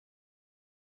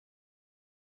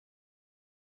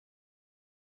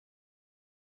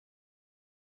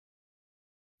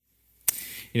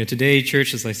Today,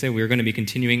 church, as I said, we're going to be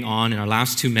continuing on in our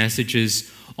last two messages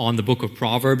on the book of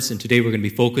Proverbs, and today we're going to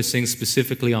be focusing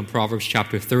specifically on Proverbs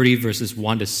chapter 30, verses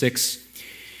 1 to 6.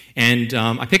 And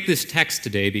I picked this text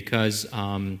today because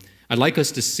I'd like us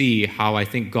to see how I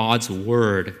think God's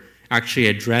word actually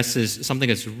addresses something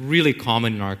that's really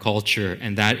common in our culture,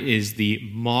 and that is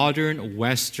the modern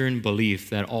Western belief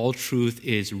that all truth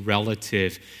is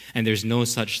relative and there's no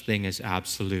such thing as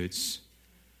absolutes.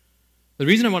 The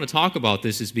reason I want to talk about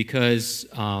this is because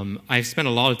I've spent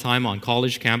a lot of time on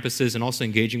college campuses and also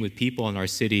engaging with people in our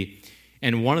city.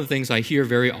 And one of the things I hear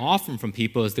very often from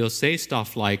people is they'll say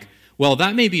stuff like, well,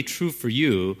 that may be true for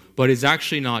you, but it's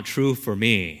actually not true for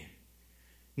me.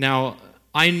 Now,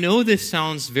 I know this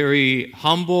sounds very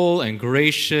humble and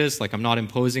gracious, like I'm not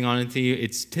imposing on it to you.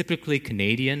 It's typically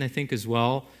Canadian, I think, as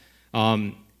well.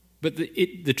 But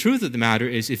the truth of the matter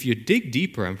is, if you dig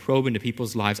deeper and probe into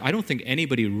people's lives, I don't think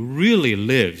anybody really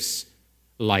lives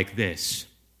like this.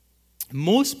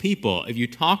 Most people, if you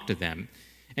talk to them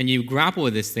and you grapple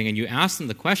with this thing and you ask them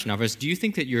the question of us, do you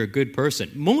think that you're a good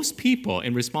person? Most people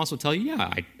in response will tell you,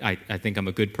 yeah, I think I'm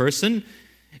a good person.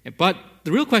 But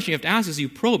the real question you have to ask as you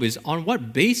probe is, on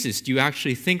what basis do you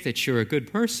actually think that you're a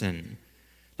good person?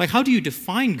 Like, how do you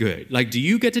define good? Like, do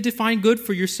you get to define good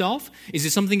for yourself? Is it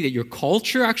something that your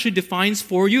culture actually defines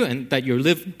for you and that you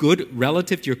live good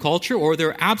relative to your culture? Or are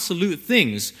there absolute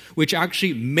things which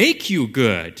actually make you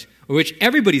good, or which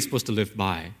everybody's supposed to live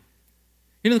by?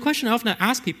 The question I often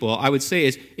ask people, I would say,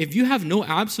 is if you have no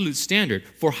absolute standard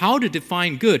for how to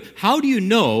define good, how do you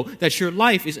know that your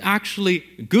life is actually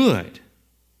good?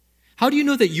 How do you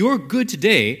know that you're good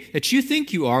today, that you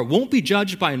think you are, won't be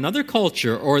judged by another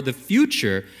culture or the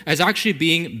future as actually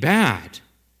being bad?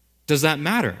 Does that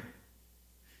matter?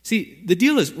 See, the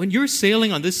deal is, when you're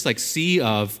sailing on this sea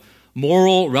of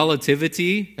moral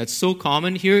relativity that's so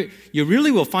common here, you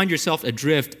really will find yourself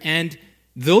adrift, and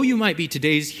though you might be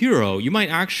today's hero, you might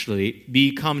actually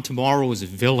become tomorrow's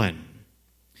villain.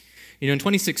 In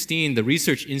 2016, the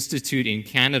Research Institute in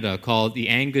Canada, called the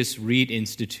Angus Reid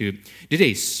Institute, did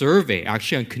a survey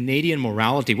actually on Canadian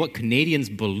morality, what Canadians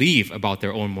believe about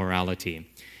their own morality.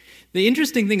 The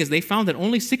interesting thing is they found that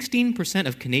only 16%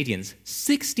 of Canadians,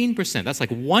 16%, that's like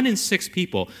 1 in 6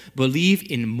 people,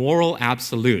 believe in moral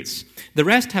absolutes. The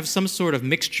rest have some sort of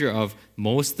mixture of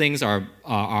most things are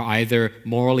either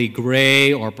morally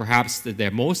gray, or perhaps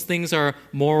that most things are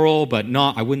moral, but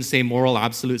not, I wouldn't say moral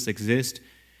absolutes exist.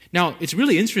 Now, it's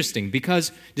really interesting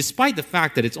because despite the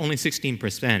fact that it's only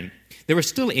 16%, there were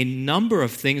still a number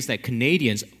of things that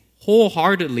Canadians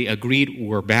wholeheartedly agreed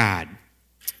were bad.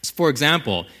 For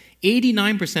example,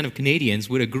 89% of Canadians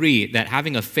would agree that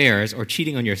having affairs or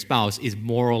cheating on your spouse is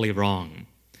morally wrong.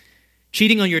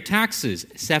 Cheating on your taxes,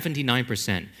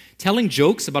 79%. Telling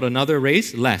jokes about another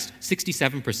race, less,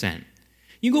 67%.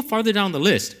 You go farther down the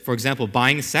list. For example,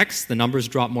 buying sex, the numbers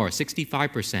drop more,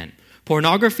 65%.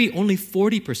 Pornography, only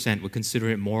 40% would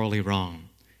consider it morally wrong.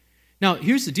 Now,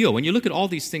 here's the deal. When you look at all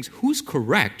these things, who's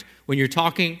correct when you're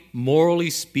talking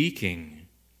morally speaking?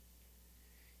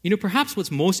 Perhaps what's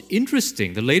most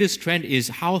interesting, the latest trend, is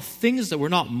how things that were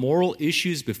not moral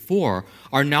issues before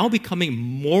are now becoming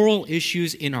moral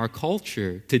issues in our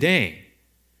culture today.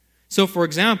 So, for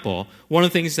example, one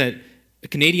of the things that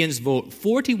Canadians vote,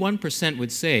 41%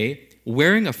 would say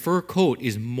wearing a fur coat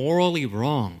is morally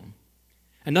wrong.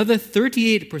 Another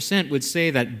 38% would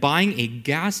say that buying a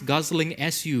gas-guzzling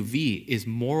SUV is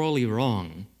morally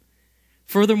wrong.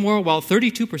 Furthermore, while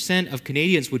 32% of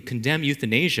Canadians would condemn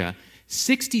euthanasia,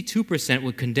 62%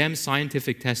 would condemn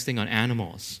scientific testing on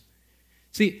animals.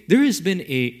 See, there has been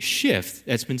a shift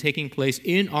that's been taking place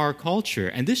in our culture,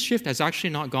 and this shift has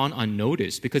actually not gone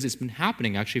unnoticed because it's been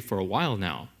happening actually for a while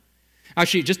now.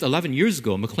 Actually, just 11 years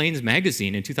ago, Maclean's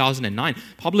magazine in 2009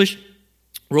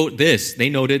 wrote this. They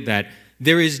noted that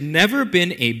there has never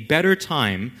been a better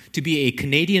time to be a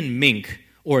Canadian mink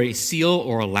or a seal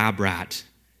or a lab rat.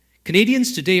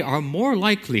 Canadians today are more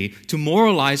likely to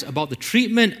moralize about the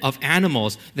treatment of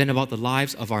animals than about the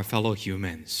lives of our fellow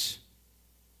humans.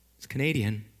 It's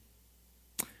Canadian.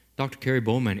 Dr. Kerry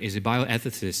Bowman is a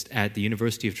bioethicist at the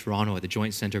University of Toronto at the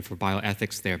Joint Centre for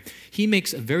Bioethics there. He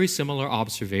makes a very similar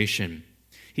observation.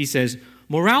 He says,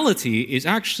 morality is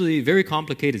actually very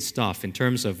complicated stuff in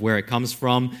terms of where it comes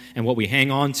from and what we hang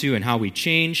on to and how we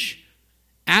change.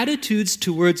 Attitudes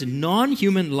towards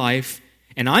non-human life,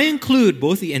 and I include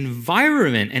both the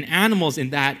environment and animals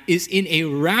in that, is in a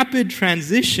rapid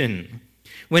transition.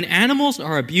 When animals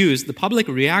are abused, the public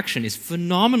reaction is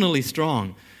phenomenally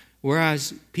strong,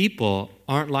 whereas people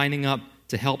aren't lining up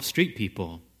to help street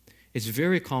people. It's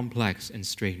very complex and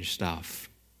strange stuff.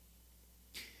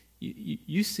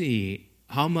 You see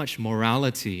how much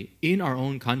morality in our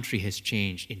own country has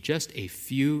changed in just a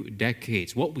few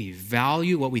decades. What we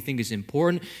value, what we think is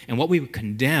important, and what we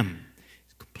condemn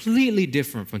is completely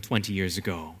different from 20 years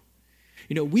ago.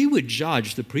 We would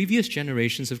judge the previous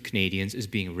generations of Canadians as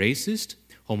being racist,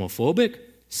 homophobic,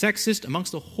 sexist,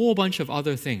 amongst a whole bunch of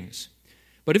other things.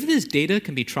 But if this data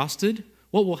can be trusted,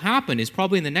 what will happen is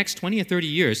probably in the next 20 or 30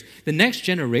 years, the next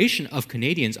generation of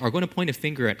Canadians are going to point a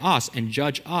finger at us and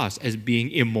judge us as being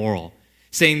immoral,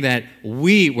 saying that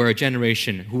we were a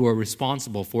generation who were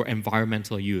responsible for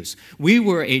environmental use. We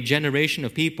were a generation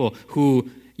of people who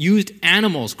used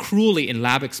animals cruelly in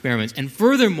lab experiments. And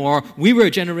furthermore, we were a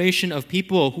generation of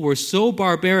people who were so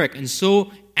barbaric and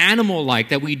so animal-like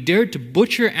that we dared to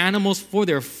butcher animals for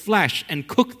their flesh and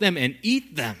cook them and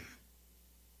eat them.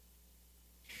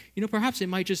 Perhaps it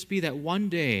might just be that one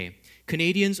day,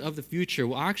 Canadians of the future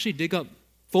will actually dig up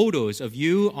photos of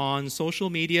you on social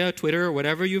media, Twitter, or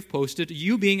whatever you've posted,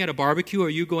 you being at a barbecue or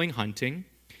you going hunting,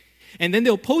 and then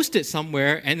they'll post it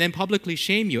somewhere and then publicly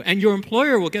shame you. And your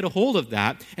employer will get a hold of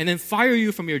that and then fire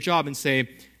you from your job and say,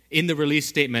 in the release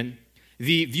statement,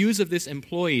 the views of this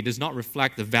employee does not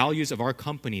reflect the values of our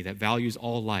company that values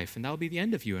all life. And that will be the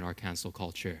end of you in our cancel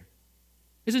culture.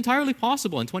 It's entirely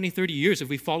possible in 20, 30 years if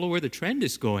we follow where the trend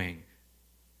is going.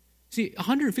 See,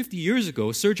 150 years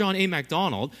ago, Sir John A.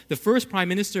 Macdonald, the first Prime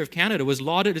Minister of Canada, was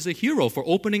lauded as a hero for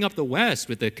opening up the West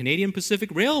with the Canadian Pacific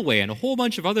Railway and a whole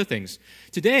bunch of other things.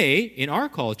 Today, in our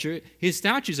culture, his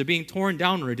statues are being torn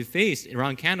down or defaced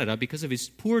around Canada because of his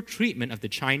poor treatment of the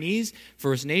Chinese,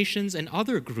 First Nations, and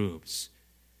other groups.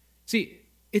 See,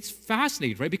 it's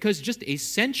fascinating, right? Because just a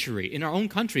century in our own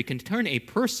country can turn a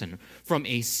person from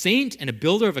a saint and a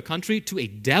builder of a country to a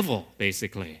devil,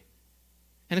 basically.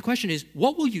 And the question is,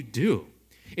 what will you do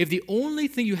if the only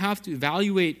thing you have to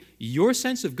evaluate your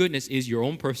sense of goodness is your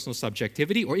own personal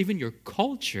subjectivity or even your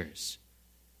cultures?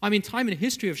 Time and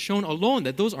history have shown alone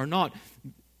that those aren't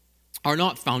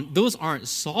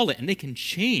solid, and they can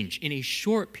change in a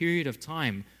short period of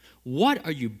time. What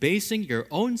are you basing your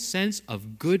own sense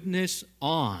of goodness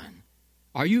on?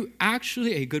 Are you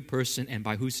actually a good person, and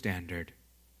by whose standard?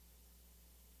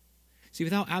 See,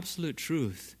 without absolute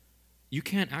truth, you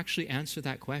can't actually answer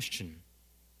that question.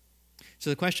 So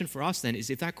the question for us then is,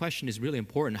 if that question is really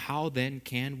important, how then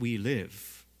can we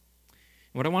live?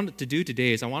 And what I wanted to do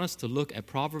today is I want us to look at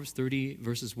Proverbs 30,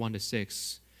 verses 1 to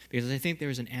 6, because I think there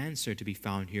is an answer to be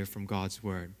found here from God's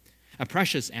Word, a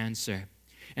precious answer.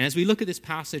 And as we look at this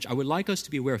passage, I would like us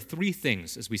to be aware of three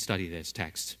things as we study this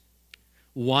text.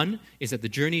 One is that the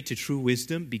journey to true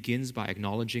wisdom begins by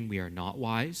acknowledging we are not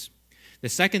wise. The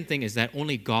second thing is that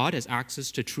only God has access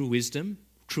to true wisdom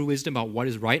about what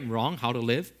is right and wrong, how to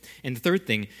live. And the third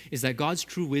thing is that God's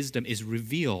true wisdom is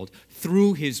revealed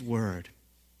through His Word.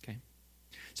 Okay?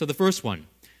 So the first one,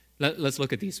 let's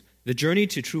look at these. The journey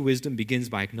to true wisdom begins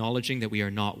by acknowledging that we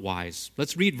are not wise.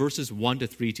 Let's read verses 1 to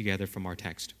 3 together from our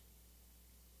text.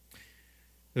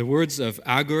 The words of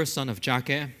Agur, son of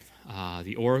Jakeh,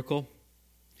 the oracle.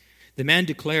 The man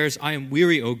declares, I am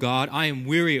weary, O God,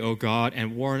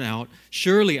 and worn out.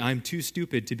 Surely I am too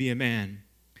stupid to be a man.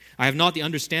 I have not the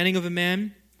understanding of a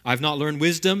man. I have not learned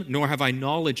wisdom, nor have I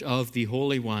knowledge of the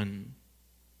Holy One.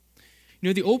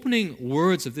 The opening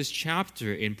words of this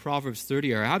chapter in Proverbs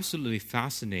 30 are absolutely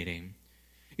fascinating.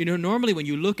 Normally when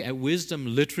you look at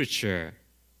wisdom literature,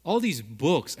 all these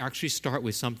books actually start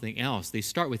with something else. They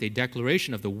start with a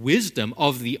declaration of the wisdom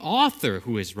of the author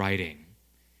who is writing.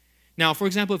 Now, for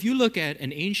example, if you look at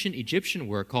an ancient Egyptian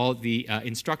work called the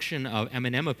Instruction of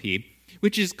Amenemope,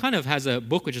 which is has a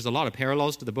book which has a lot of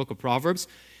parallels to the book of Proverbs,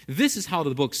 this is how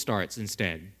the book starts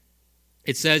instead.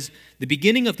 It says, the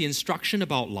beginning of the instruction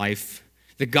about life,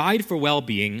 the guide for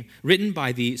well-being, written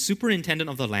by the superintendent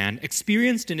of the land,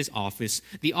 experienced in his office,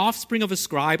 the offspring of a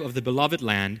scribe of the beloved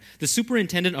land, the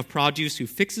superintendent of produce who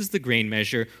fixes the grain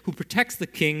measure, who protects the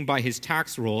king by his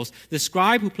tax rolls, the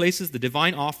scribe who places the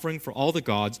divine offering for all the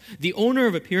gods, the owner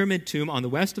of a pyramid tomb on the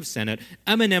west of Sennaat,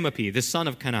 Amenemope, the son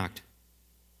of Canact.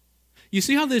 You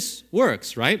see how this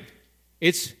works, right?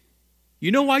 It's,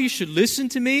 you know why you should listen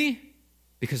to me?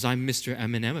 Because I'm Mr.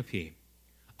 Amenemope.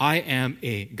 I am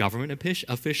a government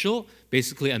official,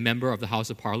 basically a member of the House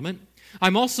of Parliament.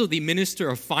 I'm also the Minister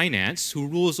of Finance who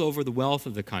rules over the wealth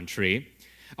of the country.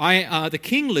 The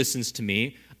king listens to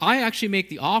me. I actually make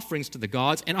the offerings to the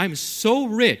gods, and I'm so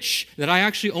rich that I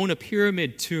actually own a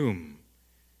pyramid tomb.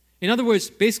 In other words,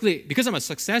 basically, because I'm a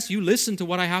success, you listen to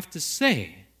what I have to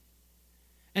say.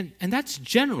 And that's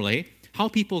generally how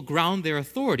people ground their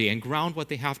authority and ground what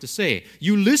they have to say.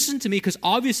 You listen to me because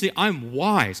obviously I'm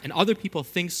wise, and other people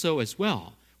think so as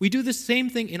well. We do the same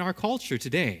thing in our culture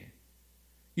today.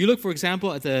 You look, for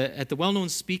example, at the well-known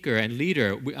speaker and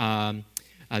leader,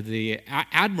 the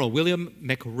Admiral William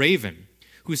McRaven,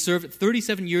 who served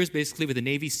 37 years basically with the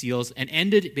Navy SEALs and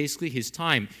ended basically his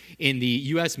time in the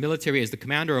U.S. military as the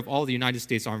commander of all the United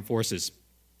States Armed Forces.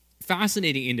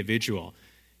 Fascinating individual.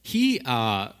 He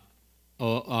has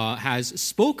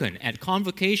spoken at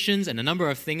convocations and a number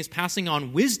of things, passing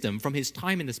on wisdom from his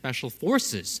time in the Special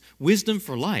Forces, wisdom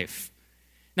for life.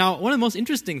 Now, one of the most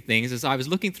interesting things is I was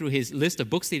looking through his list of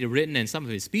books that he had written and some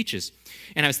of his speeches,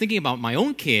 and I was thinking about my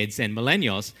own kids and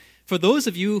millennials. For those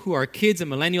of you who are kids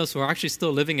and millennials who are actually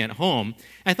still living at home,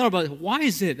 I thought about why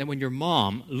is it that when your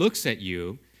mom looks at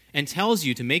you and tells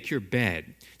you to make your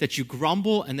bed, that you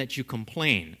grumble and that you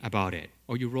complain about it,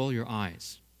 or you roll your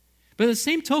eyes? But at the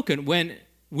same token, when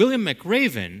William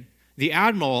McRaven, the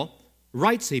Admiral,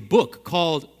 writes a book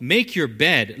called Make Your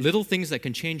Bed, Little Things That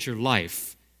Can Change Your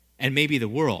Life and Maybe the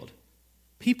World,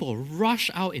 people rush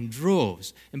out in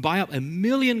droves and buy up 1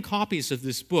 million copies of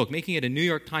this book, making it a New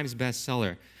York Times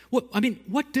bestseller.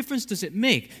 What difference does it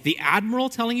make? The Admiral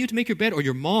telling you to make your bed or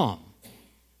your mom?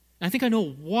 And I think I know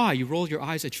why you roll your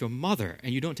eyes at your mother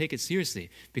and you don't take it seriously,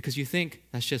 because you think,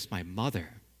 that's just my mother.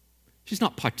 She's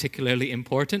not particularly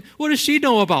important. What does she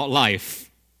know about life?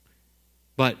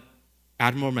 But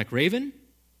Admiral McRaven,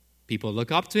 people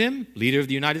look up to him, leader of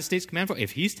the United States Command Force.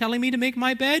 If he's telling me to make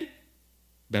my bed,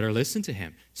 better listen to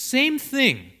him. Same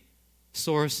thing.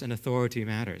 Source and authority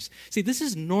matters. See, this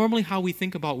is normally how we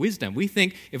think about wisdom. We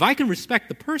think, if I can respect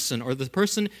the person, or the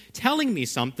person telling me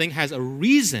something has a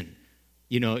reason,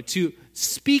 to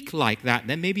speak like that,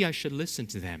 then maybe I should listen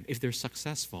to them if they're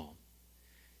successful.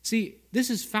 See, this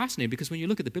is fascinating because when you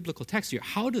look at the biblical text here,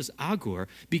 how does Agur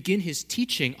begin his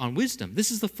teaching on wisdom? This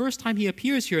is the first time he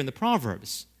appears here in the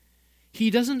Proverbs.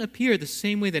 He doesn't appear the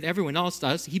same way that everyone else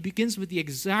does. He begins with the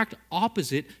exact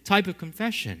opposite type of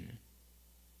confession.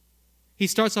 He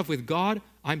starts off with, God,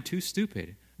 I'm too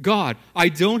stupid. God, I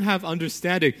don't have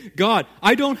understanding. God,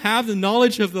 I don't have the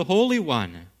knowledge of the Holy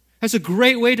One. That's a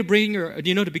great way to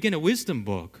begin a wisdom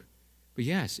book. But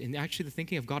yes, in actually the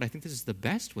thinking of God, I think this is the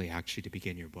best way actually to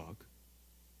begin your book.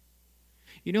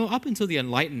 Up until the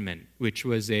Enlightenment, which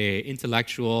was a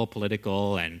intellectual,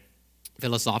 political, and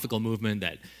philosophical movement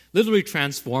that literally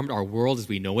transformed our world as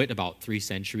we know it about 3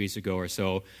 centuries ago or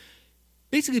so,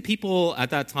 basically people at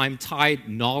that time tied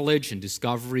knowledge and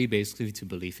discovery basically to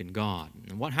belief in God.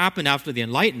 And what happened after the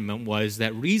Enlightenment was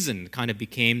that reason kind of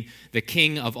became the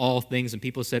king of all things, and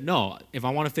people said, no, if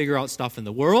I want to figure out stuff in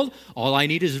the world, all I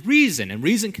need is reason, and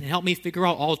reason can help me figure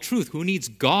out all truth. Who needs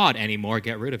God anymore?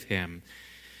 Get rid of him.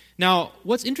 Now,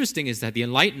 what's interesting is that the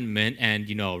Enlightenment and,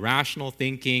 rational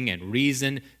thinking and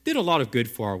reason did a lot of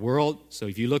good for our world. So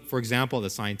if you look, for example, the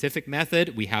scientific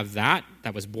method, we have that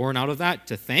was born out of that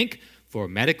to thank for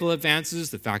medical advances,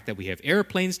 the fact that we have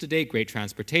airplanes today, great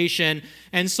transportation,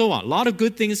 and so on. A lot of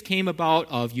good things came about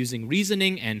of using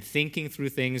reasoning and thinking through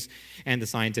things and the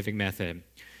scientific method.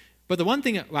 But the one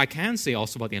thing I can say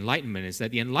also about the Enlightenment is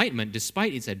that the Enlightenment,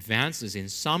 despite its advances in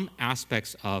some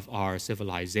aspects of our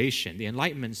civilization, the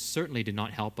Enlightenment certainly did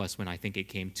not help us when I think it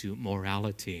came to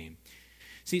morality.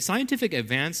 See, scientific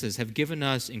advances have given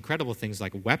us incredible things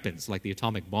like weapons, like the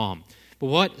atomic bomb. But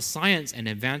what science and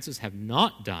advances have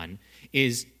not done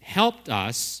is helped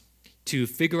us to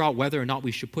figure out whether or not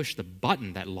we should push the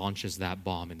button that launches that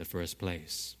bomb in the first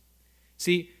place.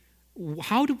 See,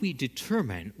 how do we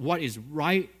determine what is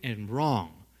right and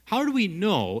wrong? How do we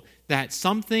know that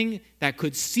something that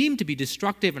could seem to be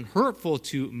destructive and hurtful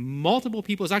to multiple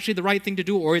people is actually the right thing to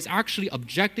do, or is actually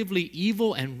objectively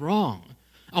evil and wrong?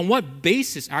 On what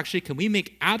basis actually can we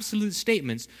make absolute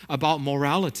statements about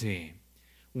morality?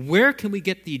 Where can we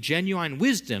get the genuine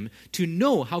wisdom to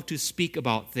know how to speak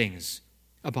about things,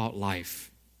 about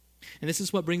life? And this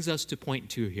is what brings us to point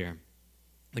 2 here.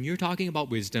 When you're talking about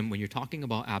wisdom, when you're talking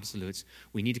about absolutes,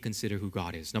 we need to consider who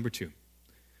God is. Number 2,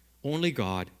 only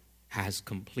God has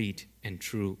complete and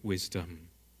true wisdom.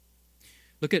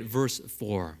 Look at verse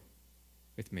 4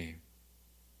 with me.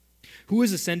 Who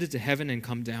has ascended to heaven and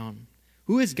come down?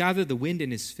 Who has gathered the wind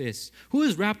in his fists? Who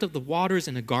has wrapped up the waters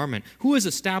in a garment? Who has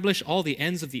established all the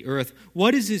ends of the earth?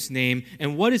 What is his name,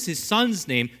 and what is his son's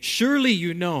name? Surely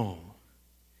you know.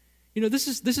 This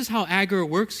is how Agur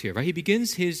works here, right? He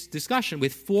begins his discussion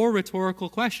with 4 rhetorical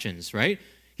questions, right?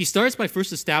 He starts by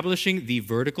first establishing the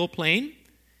vertical plane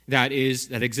that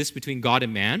exists between God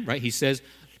and man, right? He says,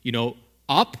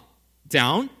 up,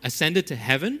 down, ascended to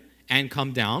heaven, and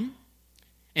come down.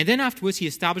 And then afterwards, he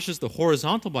establishes the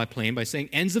horizontal plane by saying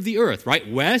ends of the earth, right?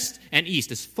 West and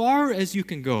east, as far as you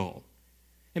can go.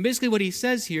 And basically what he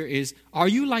says here is, are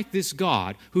you like this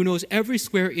God who knows every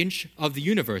square inch of the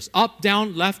universe, up,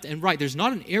 down, left, and right? There's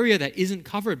not an area that isn't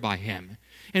covered by him.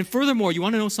 And furthermore, you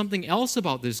want to know something else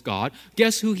about this God?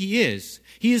 Guess who he is?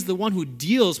 He is the one who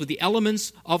deals with the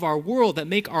elements of our world that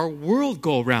make our world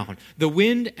go round, the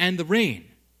wind and the rain.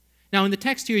 Now, in the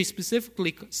text here, he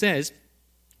specifically says,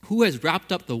 who has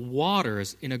wrapped up the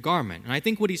waters in a garment? And I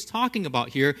think what he's talking about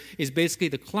here is basically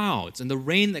the clouds and the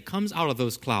rain that comes out of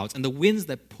those clouds and the winds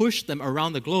that push them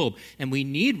around the globe. And we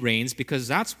need rains because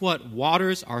that's what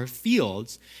waters our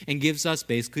fields and gives us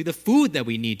basically the food that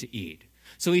we need to eat.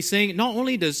 So he's saying not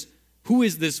only who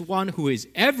is this one who is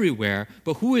everywhere,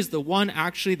 but who is the one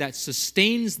actually that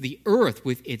sustains the earth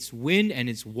with its wind and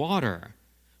its water?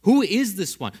 Who is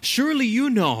this one? Surely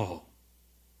you know.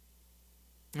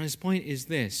 And his point is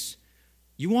this: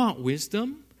 you want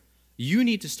wisdom? You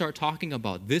need to start talking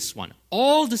about this one.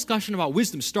 All discussion about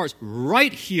wisdom starts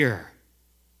right here.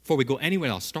 Before we go anywhere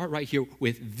else, start right here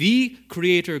with the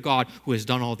Creator God who has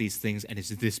done all these things and is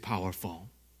this powerful.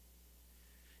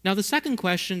 Now, the second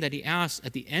question that he asks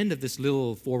at the end of this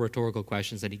little 4 rhetorical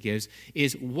questions that he gives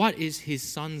is, what is his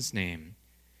son's name?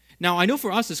 Now, I know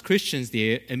for us as Christians,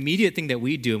 the immediate thing that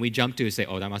we do and we jump to is say,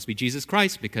 oh, that must be Jesus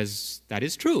Christ, because that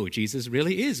is true. Jesus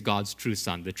really is God's true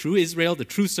son, the true Israel, the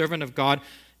true servant of God.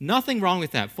 Nothing wrong with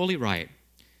that, fully right.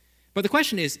 But the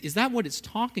question is that what it's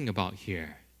talking about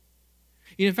here?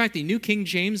 In fact, the New King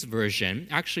James Version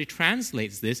actually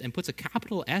translates this and puts a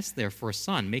capital S there for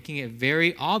son, making it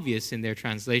very obvious in their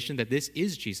translation that this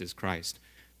is Jesus Christ.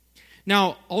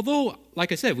 Now, although,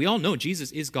 like I said, we all know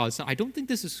Jesus is God's son, I don't think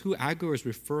this is who Agur is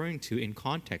referring to in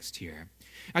context here.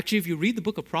 Actually, if you read the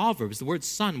book of Proverbs, the word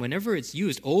son, whenever it's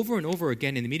used over and over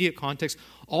again in the immediate context,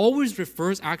 always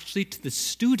refers actually to the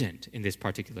student in this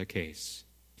particular case.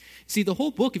 See, the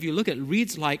whole book, if you look at it,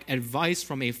 reads like advice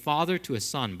from a father to a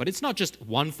son. But it's not just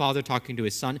one father talking to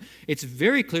his son. It's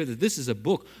very clear that this is a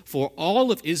book for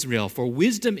all of Israel, for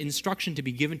wisdom, instruction to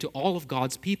be given to all of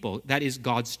God's people. That is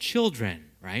God's children,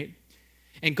 right?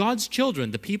 And God's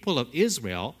children, the people of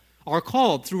Israel, are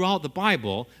called throughout the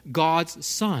Bible God's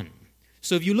son.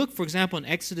 So if you look, for example, in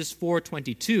Exodus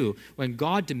 4:22, when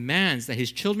God demands that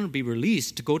his children be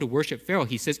released to go to worship Pharaoh,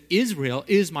 he says, Israel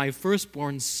is my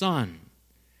firstborn son.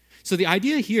 So the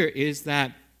idea here is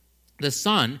that the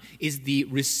son is the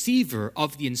receiver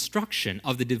of the instruction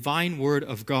of the divine word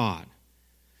of God.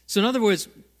 So in other words,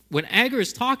 when Agur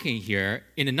is talking here,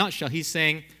 in a nutshell, he's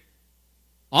saying,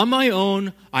 on my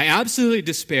own, I absolutely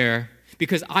despair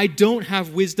because I don't have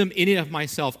wisdom in and of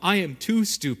myself. I am too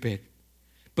stupid.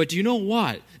 But you know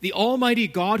what? The Almighty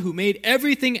God who made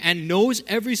everything and knows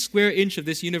every square inch of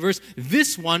this universe,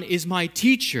 this one is my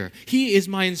teacher. He is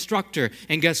my instructor.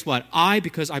 And guess what? I,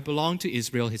 because I belong to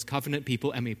Israel, his covenant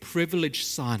people, am a privileged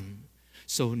son.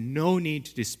 So no need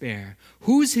to despair.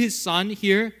 Who's his son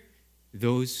here?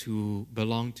 Those who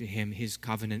belong to him, his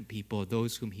covenant people,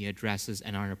 those whom he addresses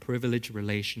and are in a privileged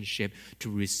relationship to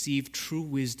receive true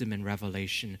wisdom and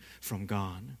revelation from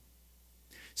God.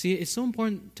 See, it's so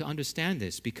important to understand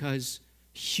this because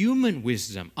human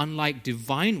wisdom, unlike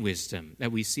divine wisdom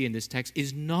that we see in this text,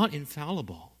 is not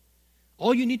infallible.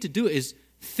 All you need to do is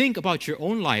think about your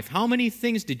own life. How many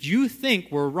things did you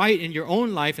think were right in your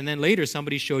own life and then later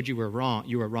somebody showed you were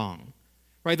wrong?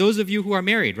 Right? Those of you who are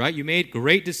married, right? You made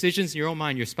great decisions in your own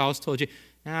mind. Your spouse told you,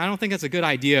 I don't think that's a good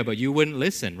idea, but you wouldn't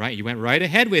listen, right? You went right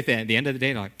ahead with it. At the end of the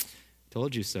day, you're like,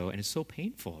 told you so. And it's so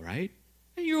painful, right?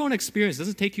 And your own experience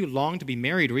doesn't take you long to be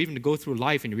married or even to go through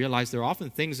life, and you realize there are often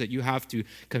things that you have to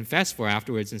confess for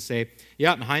afterwards and say,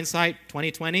 yeah, in hindsight,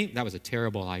 2020, that was a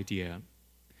terrible idea.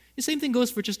 The same thing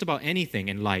goes for just about anything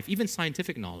in life, even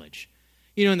scientific knowledge.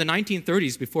 You know, in the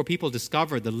 1930s, before people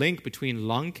discovered the link between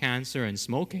lung cancer and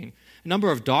smoking, a number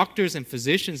of doctors and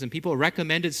physicians and people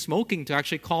recommended smoking to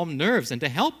actually calm nerves and to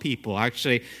help people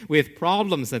actually with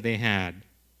problems that they had.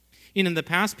 You know, in the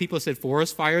past, people said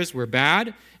forest fires were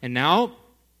bad, and now,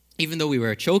 even though we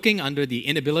were choking under the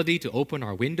inability to open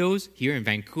our windows here in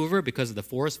Vancouver because of the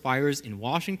forest fires in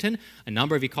Washington, a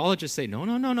number of ecologists say,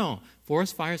 no.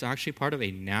 Forest fires are actually part of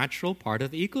a natural part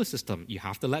of the ecosystem. You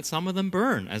have to let some of them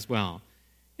burn as well.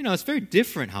 You know, it's very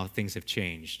different how things have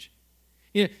changed.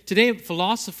 You know, today,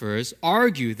 philosophers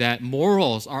argue that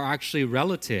morals are actually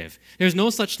relative. There's no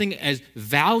such thing as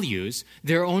values.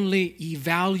 They're only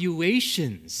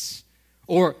evaluations.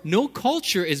 Or no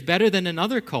culture is better than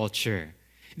another culture.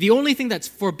 The only thing that's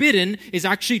forbidden is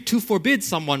actually to forbid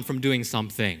someone from doing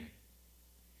something.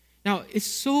 Now, it's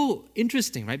so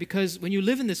interesting, right? Because when you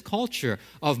live in this culture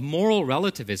of moral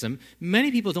relativism,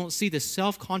 many people don't see the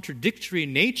self-contradictory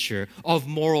nature of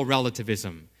moral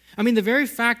relativism. I mean, the very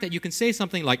fact that you can say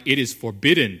something like, it is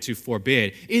forbidden to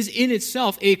forbid, is in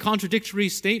itself a contradictory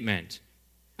statement.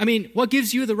 I mean, what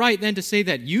gives you the right then to say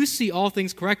that you see all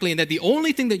things correctly and that the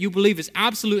only thing that you believe is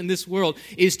absolute in this world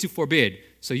is to forbid?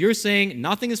 So you're saying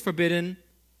nothing is forbidden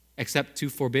except to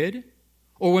forbid?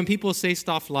 Or when people say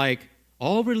stuff like,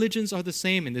 all religions are the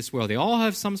same in this world, they all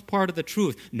have some part of the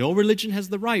truth, no religion has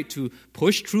the right to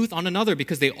push truth on another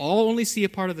because they all only see a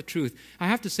part of the truth. I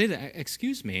have to say that,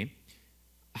 excuse me,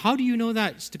 how do you know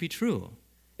that's to be true?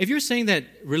 If you're saying that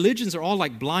religions are all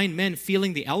like blind men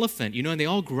feeling the elephant, and they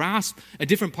all grasp a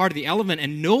different part of the elephant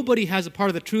and nobody has a part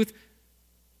of the truth,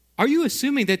 are you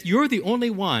assuming that you're the only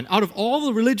one out of all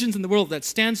the religions in the world that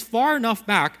stands far enough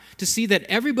back to see that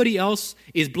everybody else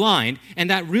is blind and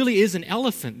that really is an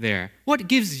elephant there? What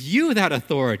gives you that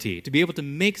authority to be able to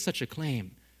make such a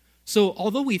claim? So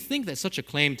although we think that such a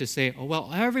claim to say, oh,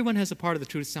 well, everyone has a part of the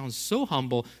truth sounds so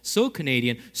humble, so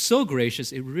Canadian, so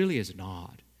gracious, it really is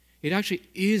not. It actually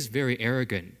is very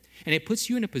arrogant. And it puts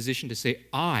you in a position to say,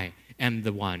 I am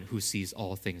the one who sees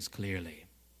all things clearly.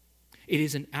 It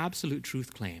is an absolute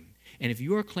truth claim. And if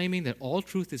you are claiming that all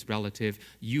truth is relative,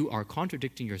 you are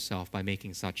contradicting yourself by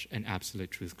making such an absolute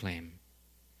truth claim.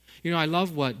 I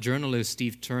love what journalist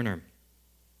Steve Turner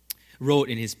wrote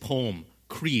in his poem,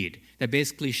 Creed, that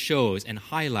basically shows and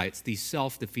highlights the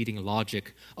self-defeating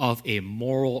logic of a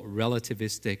moral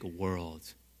relativistic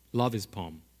world. Love his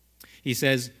poem. He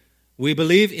says, we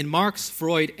believe in Marx,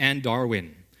 Freud, and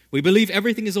Darwin. We believe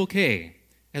everything is okay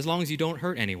as long as you don't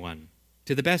hurt anyone,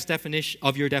 to the best definition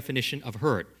of your definition of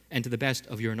hurt and to the best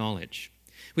of your knowledge.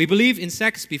 We believe in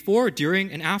sex before,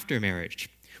 during, and after marriage.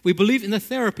 We believe in the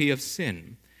therapy of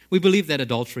sin. We believe that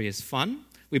adultery is fun.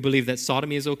 We believe that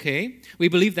sodomy is okay. We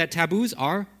believe that taboos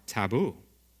are taboo.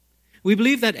 We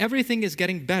believe that everything is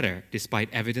getting better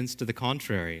despite evidence to the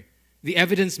contrary. The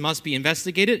evidence must be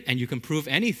investigated, and you can prove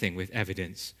anything with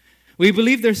evidence. We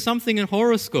believe there's something in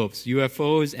horoscopes,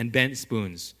 UFOs, and bent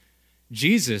spoons.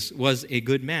 Jesus was a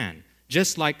good man,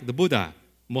 just like the Buddha,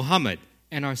 Muhammad,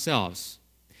 and ourselves.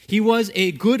 He was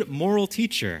a good moral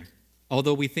teacher,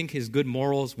 although we think his good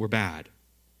morals were bad.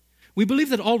 We believe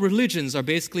that all religions are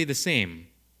basically the same.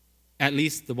 At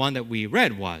least the one that we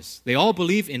read was. They all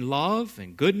believe in love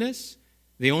and goodness.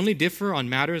 They only differ on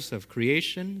matters of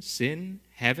creation, sin,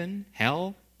 heaven,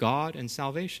 hell, God, and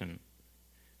salvation.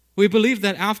 We believe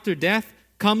that after death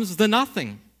comes the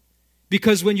nothing.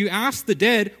 Because when you ask the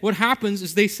dead, what happens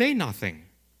is they say nothing.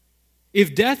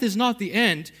 If death is not the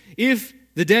end, if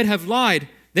the dead have lied,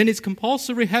 then it's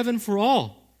compulsory heaven for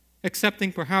all,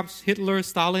 excepting perhaps Hitler,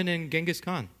 Stalin, and Genghis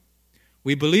Khan.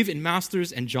 We believe in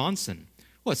Masters and Johnson.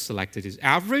 What's selected is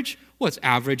average, what's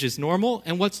average is normal,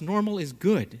 and what's normal is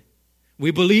good.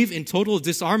 We believe in total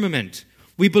disarmament.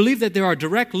 We believe that there are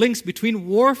direct links between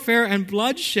warfare and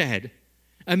bloodshed.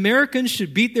 Americans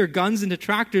should beat their guns into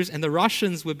tractors and the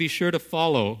Russians would be sure to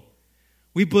follow.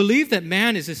 We believe that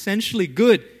man is essentially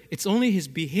good. It's only his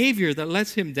behavior that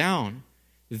lets him down.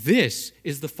 This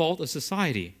is the fault of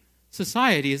society.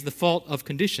 Society is the fault of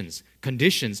conditions.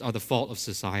 Conditions are the fault of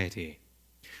society.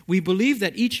 We believe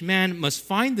that each man must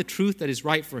find the truth that is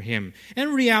right for him,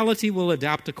 and reality will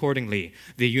adapt accordingly.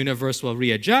 The universe will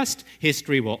readjust,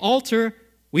 history will alter.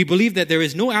 We believe that there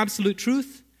is no absolute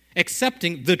truth,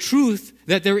 accepting the truth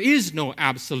that there is no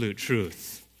absolute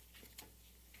truth.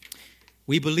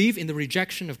 We believe in the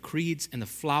rejection of creeds and the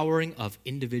flowering of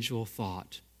individual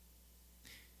thought.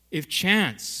 If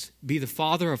chance be the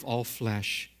father of all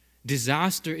flesh,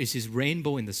 disaster is his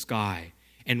rainbow in the sky.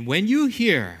 And when you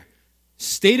hear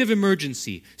state of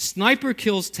emergency, sniper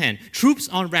kills 10, troops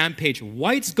on rampage,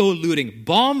 whites go looting,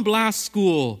 bomb blast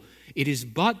school, it is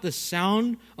but the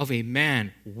sound of a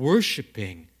man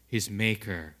worshiping his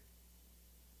maker.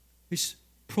 It's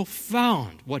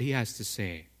profound what he has to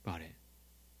say about it.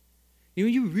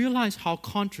 You realize how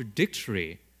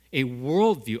contradictory a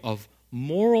worldview of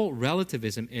moral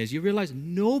relativism is. You realize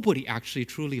nobody actually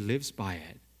truly lives by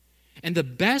it. And the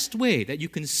best way that you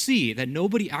can see that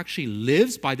nobody actually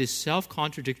lives by this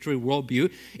self-contradictory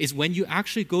worldview is when you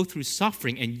actually go through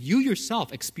suffering and you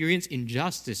yourself experience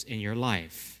injustice in your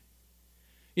life.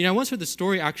 I once heard the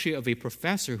story actually of a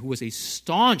professor who was a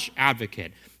staunch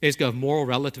advocate basically of moral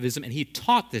relativism, and he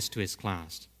taught this to his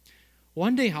class.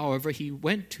 One day, however, he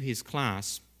went to his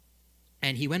class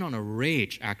and he went on a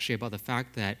rage actually about the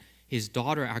fact that his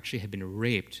daughter actually had been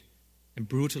raped and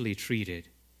brutally treated.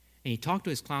 And he talked to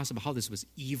his class about how this was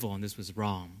evil and this was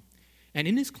wrong. And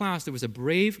in his class, there was a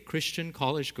brave Christian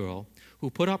college girl who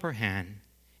put up her hand.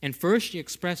 And first, she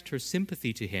expressed her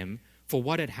sympathy to him for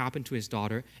what had happened to his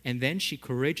daughter. And then she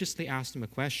courageously asked him a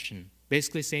question,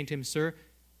 basically saying to him, "Sir,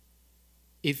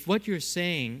 if what you're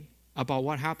saying about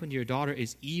what happened to your daughter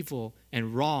is evil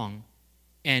and wrong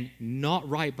and not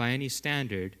right by any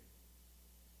standard,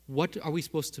 what are we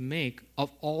supposed to make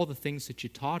of all the things that you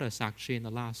taught us actually in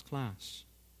the last class?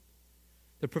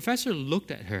 The professor looked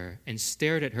at her and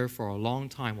stared at her for a long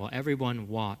time while everyone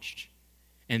watched.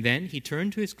 And then he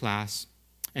turned to his class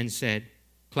and said,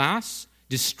 "Class,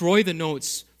 destroy the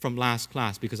notes from last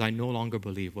class because I no longer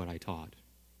believe what I taught."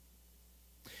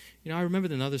 I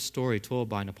remember another story told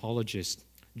by an apologist,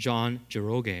 John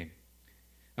Jaroge,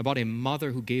 about a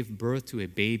mother who gave birth to a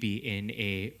baby in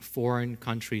a foreign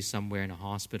country somewhere in a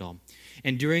hospital.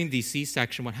 And during the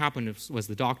C-section, what happened was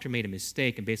the doctor made a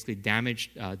mistake and basically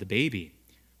damaged the baby,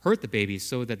 hurt the baby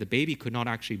so that the baby could not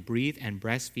actually breathe and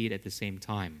breastfeed at the same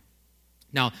time.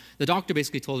 Now, the doctor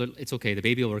basically told her, it's okay, the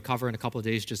baby will recover in a couple of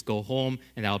days, just go home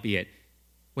and that'll be it.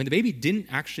 When the baby didn't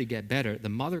actually get better, the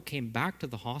mother came back to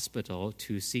the hospital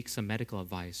to seek some medical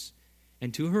advice.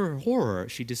 And to her horror,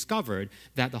 she discovered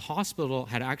that the hospital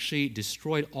had actually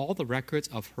destroyed all the records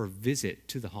of her visit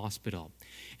to the hospital.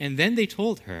 And then they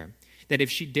told her that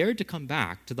if she dared to come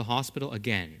back to the hospital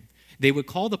again, they would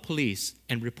call the police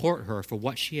and report her for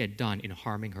what she had done in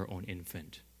harming her own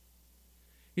infant.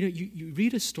 You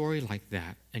read a story like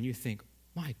that and you think,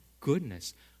 my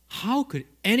goodness, how could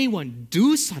anyone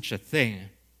do such a thing?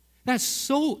 That's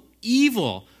so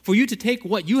evil for you to take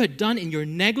what you had done in your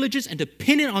negligence and to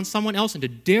pin it on someone else and to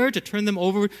dare to turn them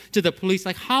over to the police.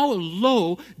 Like, how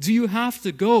low do you have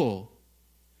to go?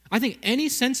 I think any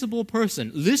sensible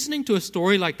person listening to a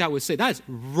story like that would say, that is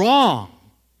wrong.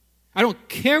 I don't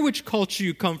care which culture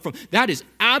you come from. That is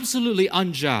absolutely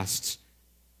unjust.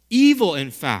 Evil,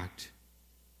 in fact.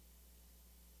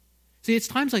 See, it's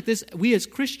times like this, we as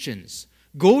Christians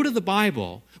go to the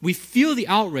Bible, we feel the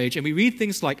outrage, and we read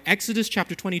things like Exodus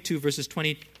chapter 22, verses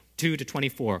 22 to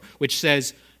 24, which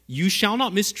says, "You shall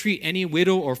not mistreat any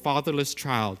widow or fatherless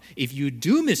child. If you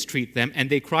do mistreat them and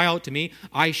they cry out to me,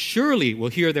 I surely will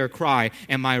hear their cry,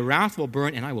 and my wrath will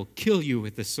burn, and I will kill you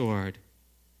with the sword."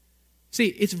 See,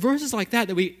 it's verses like that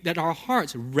that our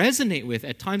hearts resonate with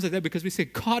at times like that because we say,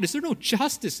 God, is there no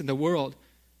justice in the world?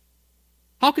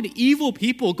 How could evil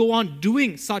people go on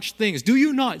doing such things? Do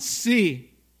you not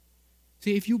see?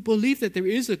 See, if you believe that there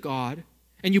is a God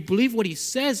and you believe what he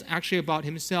says actually about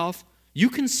himself,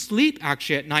 you can sleep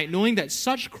actually at night knowing that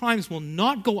such crimes will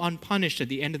not go unpunished at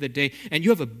the end of the day, and you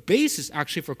have a basis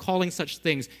actually for calling such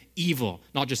things evil,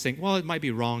 not just saying, well, it might be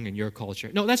wrong in your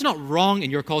culture. No, that's not wrong in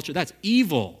your culture. That's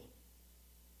evil.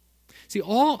 See,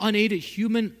 all unaided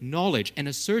human knowledge and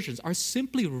assertions are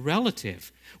simply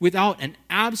relative without an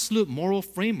absolute moral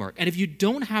framework. And if you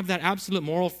don't have that absolute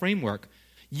moral framework,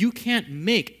 you can't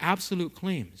make absolute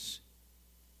claims.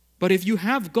 But if you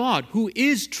have God who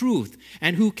is truth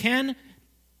and who can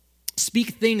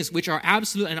speak things which are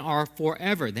absolute and are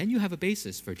forever, then you have a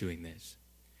basis for doing this.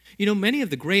 Many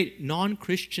of the great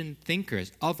non-Christian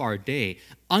thinkers of our day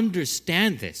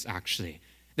understand this actually.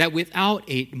 That without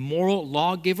a moral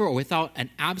lawgiver or without an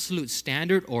absolute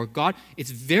standard or God,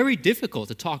 it's very difficult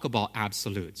to talk about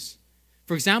absolutes.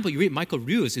 For example, you read Michael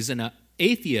Ruse is an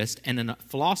atheist and a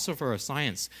philosopher of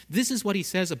science. This is what he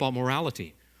says about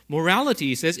morality. Morality,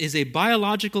 he says, is a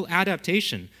biological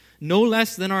adaptation, no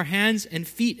less than our hands and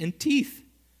feet and teeth.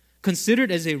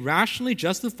 Considered as a rationally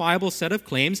justifiable set of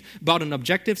claims about an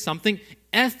objective something,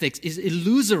 ethics is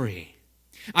illusory.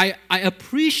 I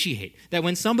appreciate that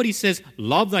when somebody says,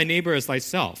 love thy neighbor as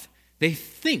thyself, they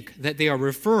think that they are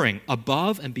referring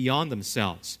above and beyond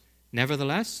themselves.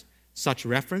 Nevertheless, such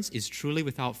reference is truly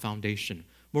without foundation.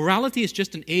 Morality is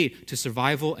just an aid to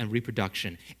survival and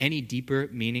reproduction. Any deeper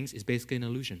meanings is basically an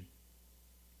illusion.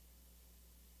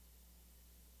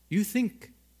 You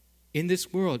think in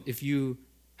this world, if you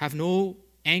have no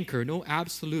anchor, no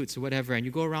absolutes or whatever, and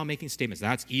you go around making statements,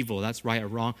 that's evil, that's right or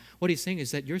wrong, what he's saying is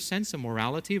that your sense of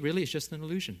morality really is just an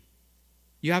illusion.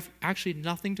 You have actually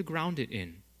nothing to ground it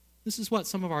in. This is what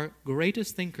some of our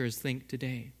greatest thinkers think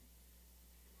today.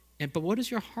 But what does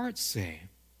your heart say?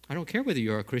 I don't care whether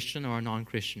you're a Christian or a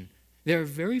non-Christian. There are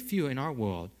very few in our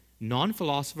world,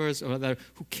 non-philosophers or other,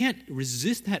 who can't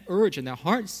resist that urge, and their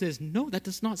heart says, no, that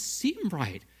does not seem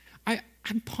right.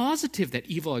 I'm positive that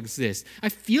evil exists. I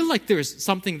feel like there's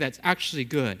something that's actually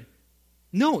good.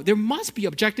 No, there must be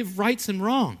objective rights and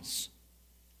wrongs.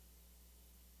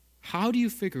 How do you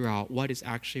figure out what is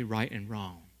actually right and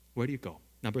wrong? Where do you go?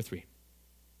 Number 3.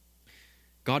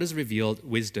 God has revealed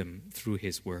wisdom through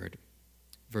his word.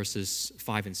 Verses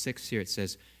 5 and 6 here it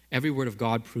says, every word of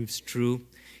God proves true.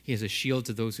 He is a shield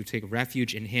to those who take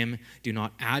refuge in him. Do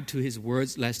not add to his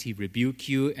words lest he rebuke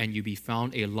you and you be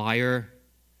found a liar.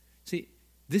 See,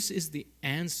 this is the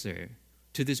answer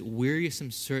to this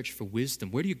wearisome search for wisdom.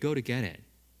 Where do you go to get it?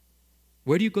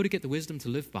 Where do you go to get the wisdom to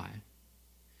live by?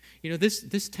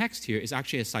 This text here is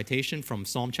actually a citation from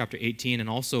Psalm chapter 18 and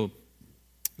also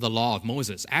the law of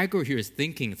Moses. Agur here is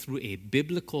thinking through a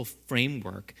biblical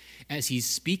framework as he's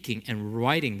speaking and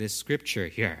writing this scripture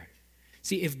here.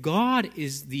 See, if God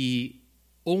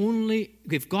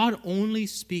only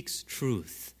speaks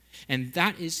truth, and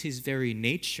that is his very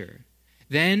nature,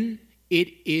 then it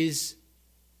is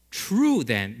true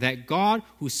then that God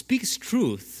who speaks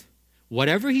truth,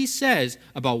 whatever he says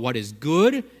about what is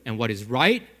good and what is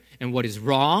right and what is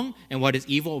wrong and what is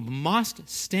evil must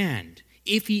stand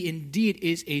if he indeed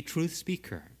is a truth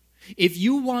speaker. If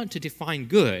you want to define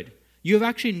good, you have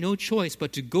actually no choice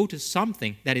but to go to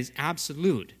something that is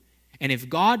absolute. And if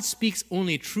God speaks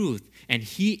only truth, and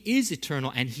he is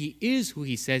eternal, and he is who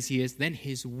he says he is, then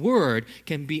his word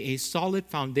can be a solid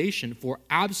foundation for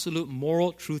absolute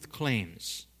moral truth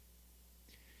claims.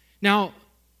 Now,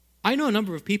 I know a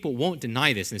number of people won't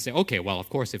deny this and say, okay, well, of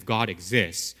course, if God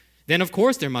exists, then of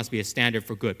course there must be a standard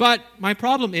for good. But my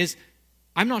problem is,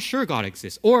 I'm not sure God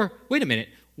exists. Or, wait a minute,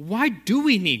 why do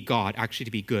we need God actually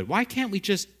to be good? Why can't we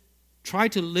just try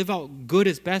to live out good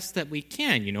as best that we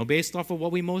can, based off of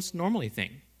what we most normally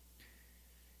think?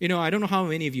 I don't know how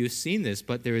many of you have seen this,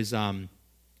 but there is a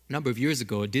number of years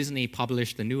ago, Disney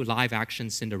published the new live-action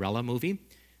Cinderella movie.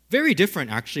 Very different,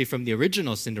 actually, from the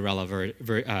original Cinderella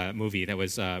movie that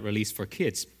was released for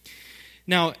kids.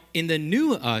 Now, in the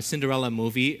new Cinderella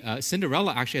movie,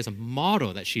 Cinderella actually has a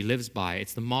motto that she lives by.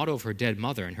 It's the motto of her dead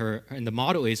mother, and the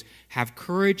motto is, have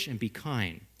courage and be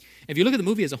kind. If you look at the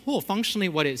movie as a whole, functionally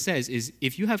what it says is,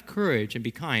 if you have courage and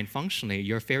be kind, functionally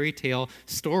your fairy tale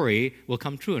story will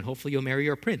come true, and hopefully you'll marry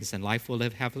your prince, and life will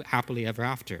live happily ever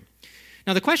after.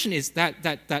 Now, the question is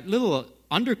that little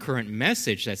undercurrent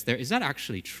message that's there, is that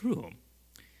actually true?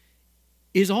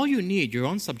 Is all you need your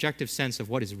own subjective sense of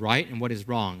what is right and what is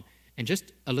wrong, and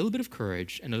just a little bit of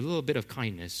courage and a little bit of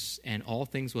kindness, and all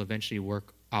things will eventually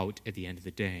work out at the end of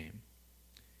the day?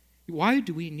 Why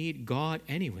do we need God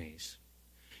anyways?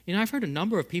 I've heard a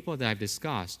number of people that I've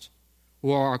discussed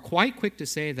who are quite quick to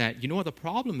say that, what the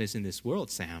problem is in this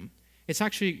world, Sam? It's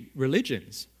actually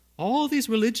religions. All these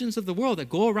religions of the world that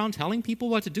go around telling people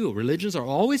what to do. Religions are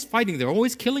always fighting. They're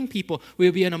always killing people. We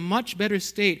would be in a much better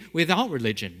state without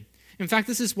religion. In fact,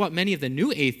 this is what many of the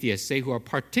new atheists say, who are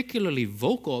particularly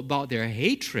vocal about their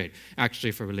hatred,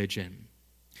 actually, for religion.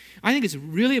 I think it's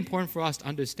really important for us to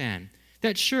understand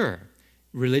that, sure,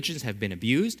 religions have been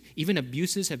abused. Even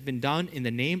abuses have been done in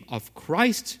the name of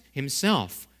Christ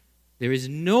himself. There is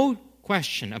no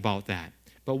question about that.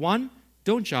 But one,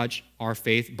 don't judge our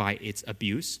faith by its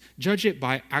abuse. Judge it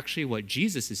by actually what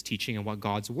Jesus is teaching and what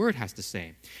God's word has to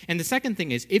say. And the second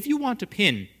thing is, if you want to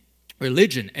pin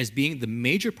religion as being the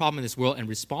major problem in this world and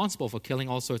responsible for killing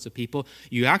all sorts of people,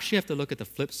 you actually have to look at the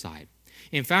flip side.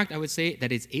 In fact, I would say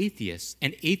that it's atheists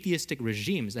and atheistic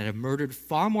regimes that have murdered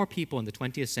far more people in the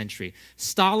 20th century.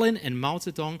 Stalin and Mao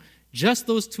Zedong, just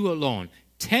those two alone,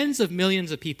 tens of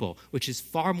millions of people, which is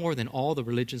far more than all the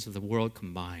religions of the world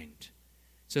combined.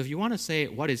 So if you want to say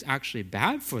what is actually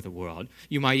bad for the world,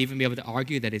 you might even be able to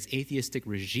argue that it's atheistic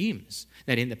regimes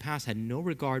that in the past had no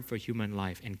regard for human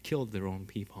life and killed their own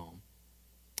people.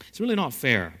 It's really not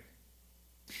fair.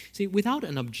 See, without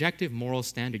an objective moral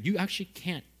standard, you actually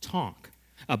can't talk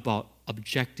about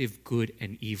objective good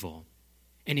and evil.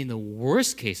 And in the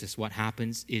worst cases, what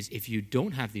happens is if you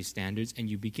don't have these standards and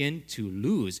you begin to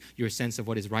lose your sense of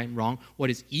what is right and wrong, what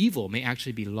is evil may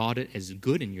actually be lauded as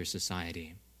good in your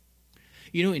society.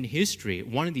 In history,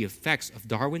 one of the effects of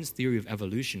Darwin's theory of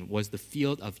evolution was the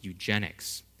field of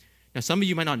eugenics. Now, some of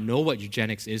you might not know what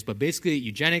eugenics is, but basically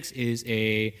eugenics is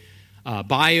a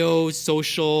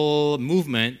biosocial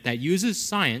movement that uses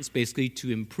science basically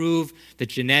to improve the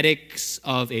genetics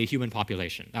of a human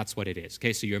population. That's what it is.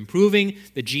 Okay, so you're improving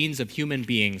the genes of human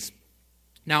beings.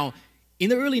 Now, in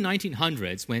the early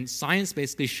 1900s, when science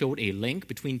basically showed a link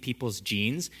between people's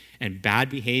genes and bad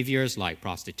behaviors like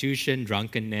prostitution,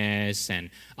 drunkenness, and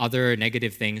other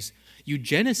negative things,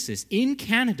 eugenicists in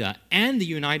Canada and the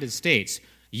United States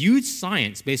used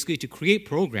science basically to create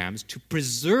programs to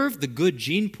preserve the good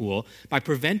gene pool by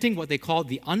preventing what they called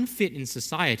the unfit in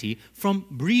society from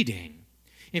breeding.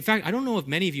 In fact, I don't know if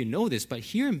many of you know this, but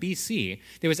here in BC,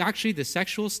 there was actually the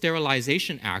Sexual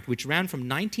Sterilization Act, which ran from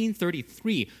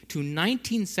 1933 to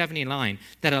 1979,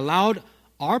 that allowed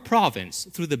our province,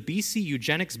 through the BC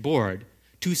Eugenics Board,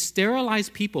 to sterilize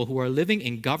people who are living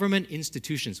in government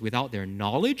institutions without their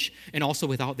knowledge and also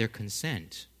without their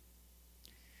consent.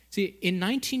 See, in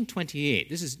 1928,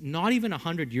 this is not even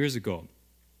 100 years ago,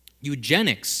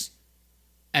 eugenics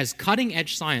as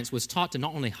cutting-edge science was taught to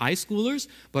not only high schoolers,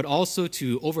 but also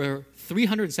to over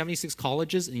 376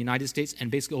 colleges in the United States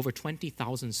and basically over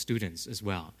 20,000 students as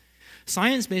well.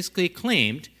 Science basically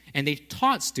claimed, and they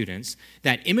taught students,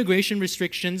 that immigration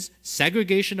restrictions,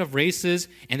 segregation of races,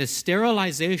 and the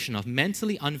sterilization of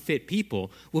mentally unfit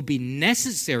people would be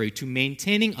necessary to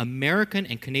maintaining American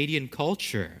and Canadian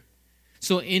culture.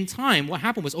 So in time, what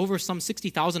happened was over some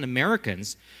 60,000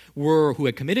 Americans who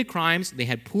had committed crimes, they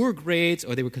had poor grades,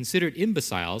 or they were considered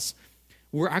imbeciles,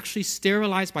 were actually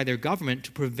sterilized by their government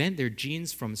to prevent their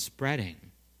genes from spreading.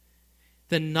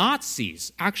 The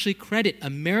Nazis actually credit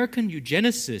American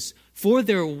eugenicists for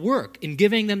their work in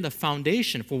giving them the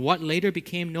foundation for what later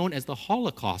became known as the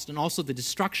Holocaust and also the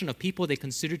destruction of people they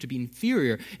considered to be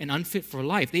inferior and unfit for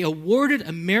life. They awarded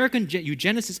American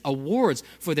eugenicists awards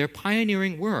for their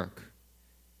pioneering work.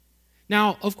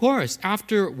 Now, of course,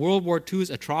 after World War II's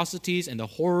atrocities and the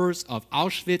horrors of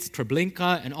Auschwitz,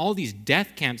 Treblinka, and all these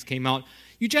death camps came out,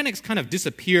 eugenics kind of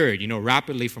disappeared,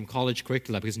 rapidly from college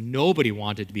curricula because nobody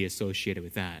wanted to be associated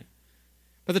with that.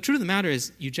 But the truth of the matter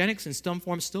is, eugenics in some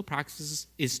form is still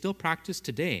practiced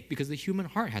today because the human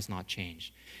heart has not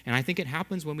changed. And I think it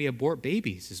happens when we abort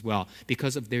babies as well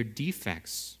because of their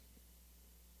defects.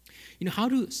 How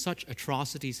do such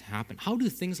atrocities happen? How do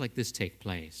things like this take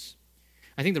place?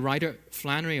 I think the writer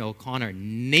Flannery O'Connor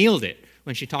nailed it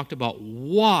when she talked about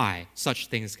why such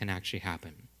things can actually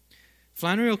happen.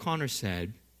 Flannery O'Connor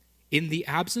said, "In the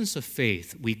absence of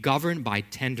faith, we govern by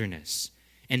tenderness,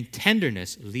 and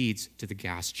tenderness leads to the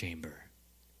gas chamber."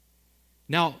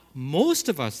 Now, most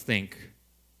of us think,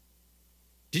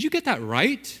 did you get that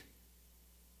right?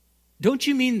 Don't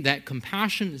you mean that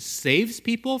compassion saves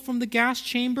people from the gas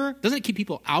chamber? Doesn't it keep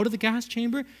people out of the gas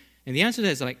chamber? And the answer to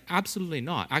that is absolutely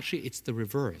not. Actually, it's the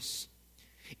reverse.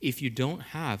 If you don't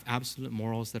have absolute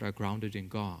morals that are grounded in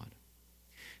God.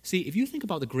 See, if you think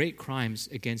about the great crimes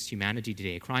against humanity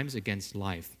today, crimes against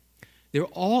life, they're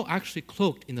all actually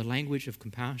cloaked in the language of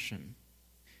compassion.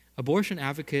 Abortion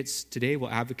advocates today will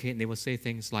advocate and they will say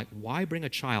things like, why bring a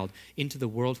child into the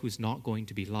world who's not going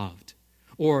to be loved?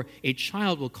 Or a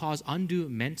child will cause undue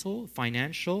mental,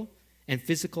 financial, and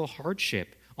physical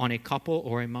hardship on a couple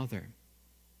or a mother.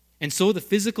 And so the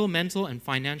physical, mental, and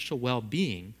financial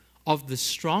well-being of the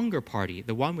stronger party,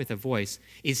 the one with a voice,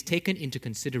 is taken into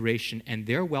consideration and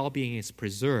their well-being is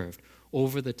preserved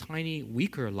over the tiny,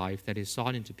 weaker life that is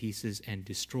sawed into pieces and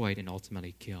destroyed and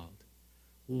ultimately killed.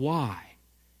 Why?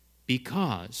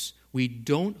 Because we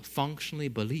don't functionally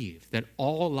believe that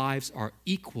all lives are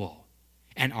equal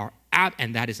and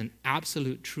that is an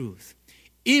absolute truth.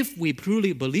 If we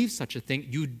truly believe such a thing,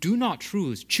 you do not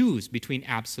choose between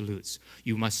absolutes.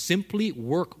 You must simply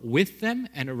work with them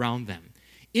and around them.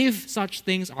 If such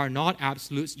things are not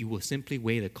absolutes, you will simply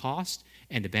weigh the cost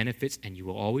and the benefits, and you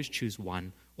will always choose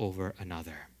one over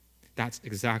another. That's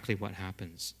exactly what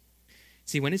happens.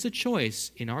 See, when it's a choice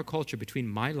in our culture between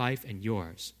my life and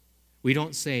yours, we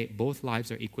don't say both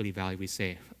lives are equally valued. We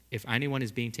say, if anyone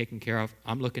is being taken care of,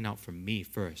 I'm looking out for me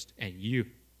first, and you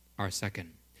are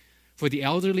second. For the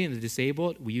elderly and the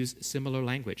disabled, we use similar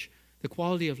language. The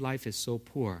quality of life is so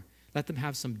poor, let them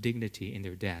have some dignity in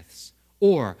their deaths.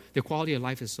 Or, the quality of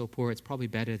life is so poor, it's probably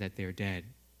better that they're dead.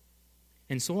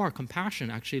 And so our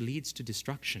compassion actually leads to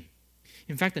destruction.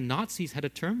 In fact, the Nazis had a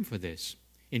term for this.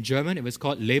 In German, it was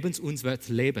called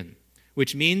Lebensunwertes Leben,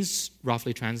 which means,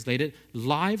 roughly translated,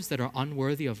 lives that are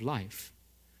unworthy of life.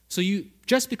 So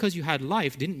just because you had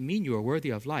life didn't mean you were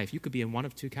worthy of life. You could be in one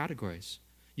of two categories.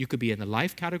 You could be in the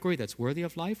life category that's worthy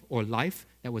of life, or life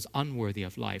that was unworthy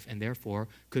of life and therefore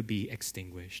could be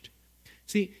extinguished.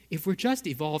 See, if we're just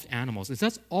evolved animals, if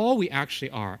that's all we actually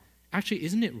are, actually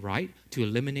isn't it right to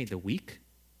eliminate the weak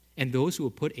and those who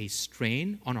will put a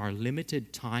strain on our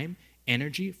limited time,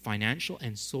 energy, financial,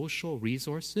 and social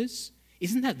resources?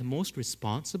 Isn't that the most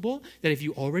responsible? That if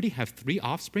you already have 3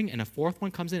 offspring and a 4th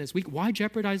one comes in this week, why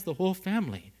jeopardize the whole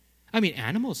family? I mean,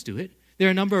 animals do it. There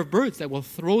are a number of birds that will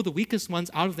throw the weakest ones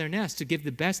out of their nest to give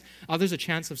the best others a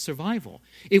chance of survival.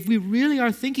 If we really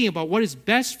are thinking about what is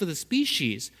best for the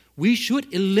species, we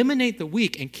should eliminate the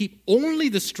weak and keep only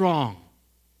the strong.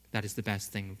 That is the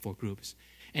best thing for groups.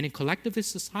 And in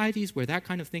collectivist societies where that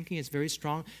kind of thinking is very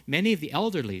strong, many of the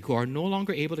elderly who are no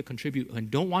longer able to contribute and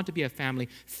don't want to be a family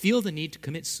feel the need to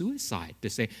commit suicide, to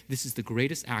say, this is the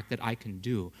greatest act that I can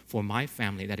do for my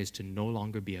family, that is to no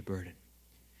longer be a burden.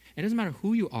 It doesn't matter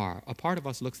who you are. A part of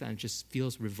us looks at it and just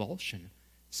feels revulsion.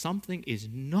 Something is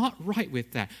not right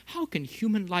with that. How can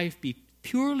human life be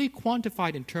purely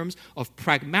quantified in terms of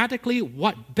pragmatically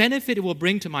what benefit it will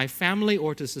bring to my family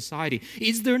or to society?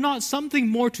 Is there not something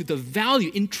more to the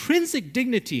value, intrinsic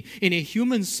dignity in a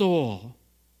human soul?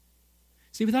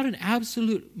 See, See, without an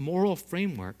absolute moral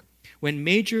framework, when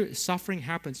major suffering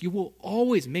happens, you will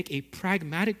always make a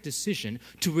pragmatic decision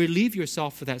to relieve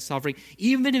yourself of that suffering,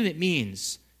 even if it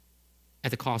means at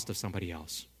the cost of somebody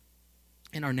else.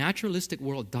 And our naturalistic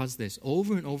world does this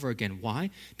over and over again.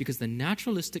 Why? Because the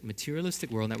naturalistic,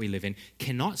 materialistic world that we live in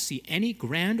cannot see any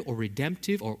grand or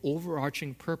redemptive or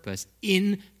overarching purpose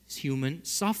in human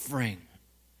suffering.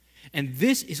 And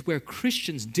this is where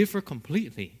Christians differ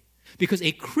completely. Because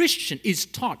a Christian is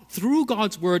taught through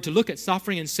God's word to look at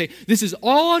suffering and say, this is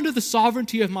all under the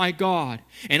sovereignty of my God.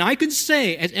 And I can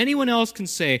say, as anyone else can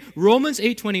say, Romans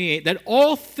 8:28, that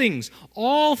all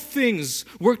things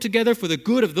work together for the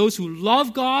good of those who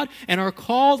love God and are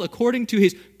called according to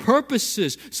his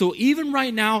purposes. So even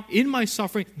right now, in my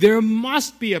suffering, there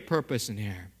must be a purpose in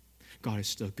here. God is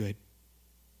still good.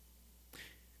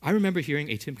 I remember hearing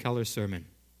a Tim Keller sermon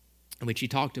in which he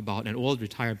talked about an old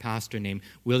retired pastor named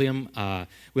William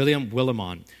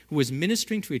Willimon, who was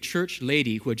ministering to a church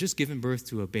lady who had just given birth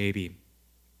to a baby.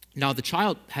 Now, the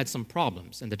child had some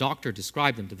problems, and the doctor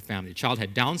described them to the family. The child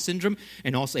had Down syndrome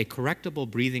and also a correctable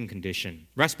breathing condition,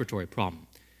 respiratory problem.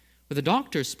 But the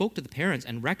doctor spoke to the parents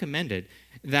and recommended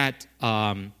that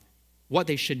what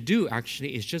they should do,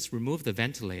 actually, is just remove the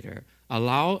ventilator.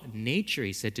 Allow nature,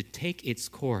 he said, to take its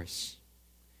course.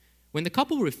 When the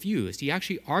couple refused, he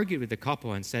actually argued with the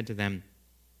couple and said to them,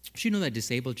 "Do you know that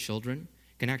disabled children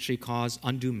can actually cause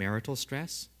undue marital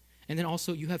stress? And then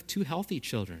also, you have 2 healthy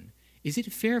children. Is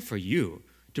it fair for you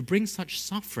to bring such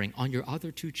suffering on your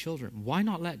other 2 children? Why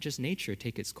not let just nature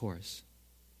take its course?"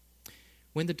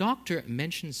 When the doctor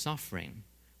mentioned suffering,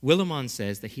 Willimon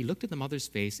says that he looked at the mother's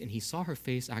face and he saw her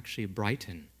face actually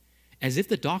brighten, as if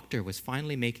the doctor was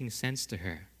finally making sense to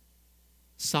her.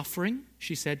 "Suffering,"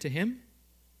 she said to him,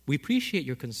 "we appreciate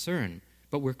your concern,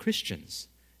 but we're Christians.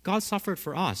 God suffered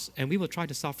for us, and we will try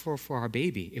to suffer for our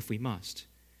baby if we must.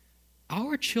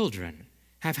 Our children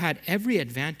have had every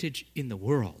advantage in the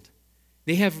world.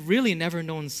 They have really never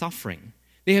known suffering.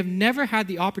 They have never had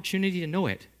the opportunity to know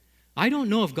it. I don't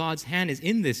know if God's hand is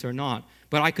in this or not,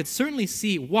 but I could certainly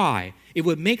see why it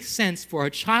would make sense for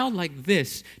a child like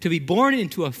this to be born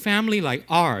into a family like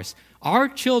ours. Our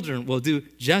children will do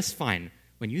just fine."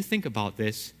 When you think about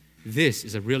this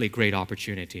is a really great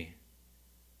opportunity.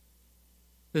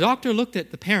 The doctor looked at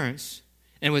the parents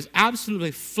and was absolutely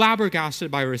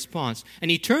flabbergasted by her response. And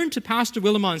he turned to Pastor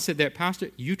Willimon and said, "There, Pastor,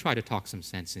 you try to talk some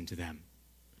sense into them."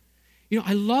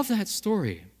 I love that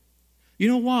story. You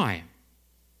know why?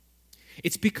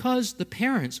 It's because the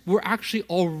parents were actually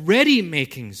already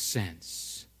making sense.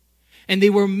 And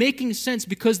they were making sense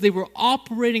because they were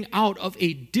operating out of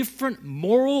a different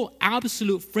moral,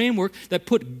 absolute framework that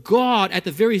put God at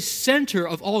the very center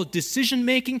of all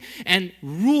decision-making and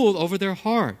ruled over their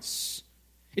hearts.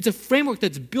 It's a framework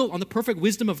that's built on the perfect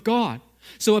wisdom of God.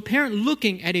 So a parent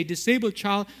looking at a disabled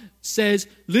child says,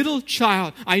 "Little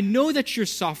child, I know that you're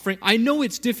suffering. I know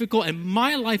it's difficult, and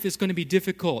my life is going to be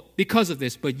difficult because of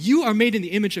this, but you are made in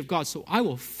the image of God, so I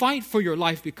will fight for your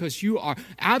life because you are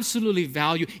absolutely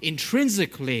valued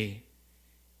intrinsically."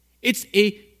 It's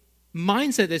a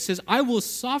mindset that says, "I will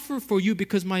suffer for you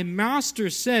because my master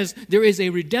says there is a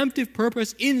redemptive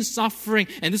purpose in suffering,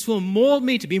 and this will mold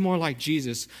me to be more like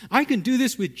Jesus. I can do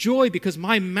this with joy because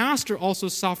my master also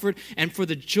suffered, and for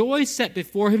the joy set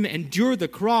before him endured the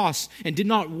cross and did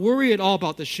not worry at all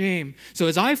about the shame. So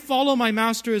as I follow my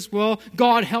master as well,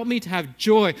 God help me to have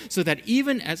joy so that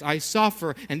even as I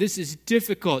suffer, and this is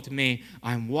difficult to me,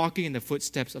 I'm walking in the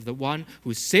footsteps of the one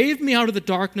who saved me out of the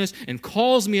darkness and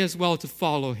calls me as well to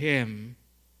follow him."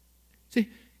 See,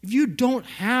 if you don't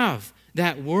have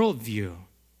that worldview,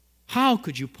 how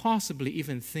could you possibly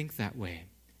even think that way?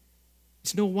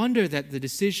 It's no wonder that the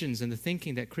decisions and the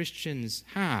thinking that Christians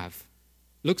have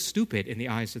look stupid in the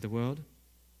eyes of the world.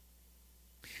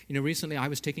 Recently I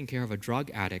was taking care of a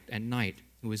drug addict at night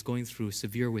who was going through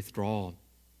severe withdrawal.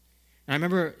 And I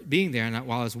remember being there, and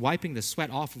while I was wiping the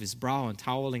sweat off of his brow and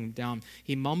toweling him down,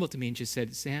 he mumbled to me and just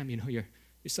said, "Sam, you're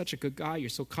such a good guy. You're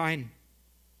so kind.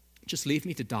 Just leave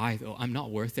me to die, though. I'm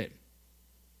not worth it."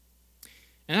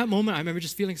 And at that moment, I remember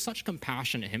just feeling such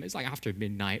compassion at him. It's like after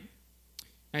midnight.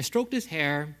 And I stroked his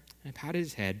hair, and I patted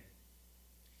his head.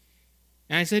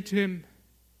 And I said to him,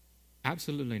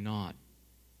 "Absolutely not.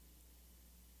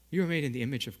 You are made in the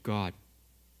image of God.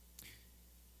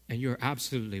 And you're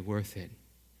absolutely worth it.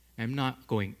 I'm not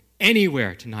going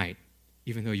anywhere tonight,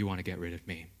 even though you want to get rid of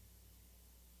me."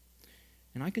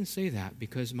 And I can say that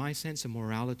because my sense of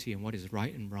morality and what is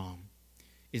right and wrong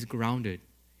is grounded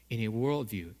in a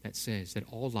worldview that says that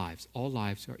all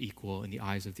lives are equal in the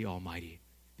eyes of the Almighty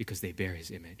because they bear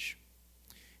his image.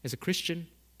 As a Christian,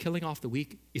 killing off the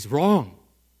weak is wrong.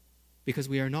 because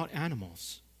we are not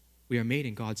animals. We are made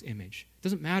in God's image. It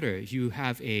doesn't matter if you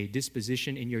have a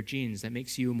disposition in your genes that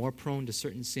makes you more prone to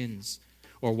certain sins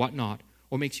or whatnot,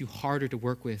 or makes you harder to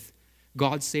work with.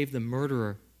 God saved the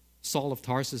murderer, Saul of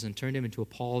Tarsus, and turned him into a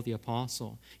Paul the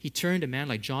Apostle. He turned a man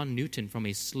like John Newton from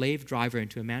a slave driver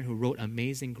into a man who wrote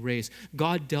Amazing Grace.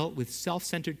 God dealt with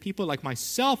self-centered people like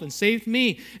myself and saved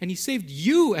me, and he saved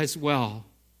you as well.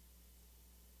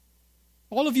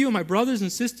 All of you are my brothers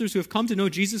and sisters who have come to know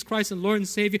Jesus Christ and Lord and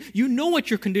Savior. You know what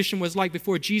your condition was like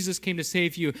before Jesus came to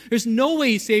save you. There's no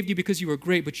way he saved you because you were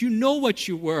great, but you know what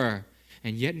you were.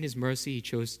 And yet in his mercy, he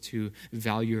chose to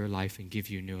value your life and give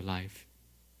you new life.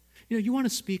 You want to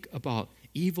speak about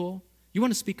evil, you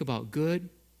want to speak about good,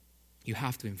 you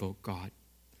have to invoke God.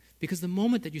 Because the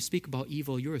moment that you speak about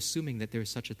evil, you're assuming that there is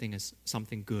such a thing as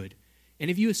something good.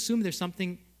 And if you assume there's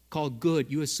something called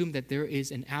good, you assume that there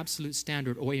is an absolute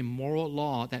standard or a moral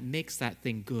law that makes that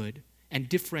thing good and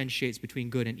differentiates between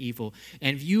good and evil.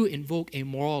 And if you invoke a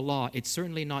moral law, it's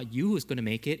certainly not you who's going to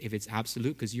make it if it's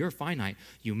absolute, because you're finite.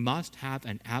 You must have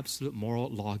an absolute moral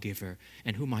lawgiver.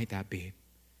 And who might that be?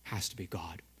 Has to be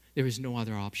God. There is no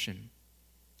other option.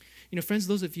 Friends,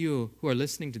 those of you who are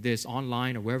listening to this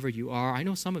online or wherever you are, I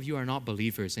know some of you are not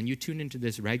believers and you tune into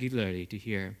this regularly to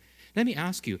hear. Let me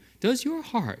ask you, does your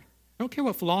heart, I don't care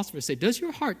what philosophers say, does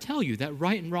your heart tell you that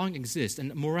right and wrong exist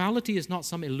and morality is not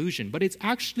some illusion, but it's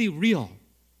actually real?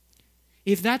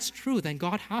 If that's true, then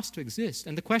God has to exist.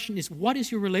 And the question is, what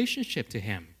is your relationship to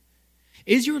him?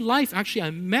 Is your life actually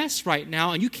a mess right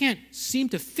now and you can't seem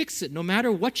to fix it no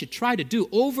matter what you try to do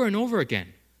over and over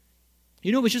again?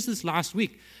 It was just this last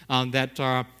week that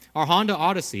our Honda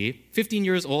Odyssey, 15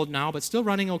 years old now, but still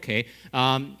running okay,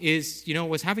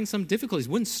 was having some difficulties,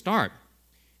 wouldn't start.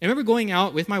 I remember going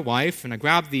out with my wife, and I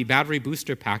grabbed the battery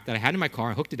booster pack that I had in my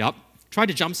car, I hooked it up, tried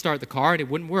to jumpstart the car, and it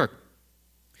wouldn't work.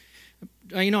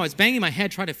 I was banging my head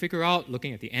trying to figure out,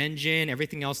 looking at the engine,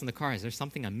 everything else in the car, is there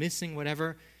something I'm missing,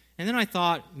 whatever? And then I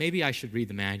thought, maybe I should read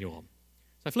the manual.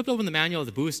 So I flipped open the manual of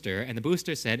the booster, and the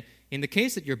booster said, in the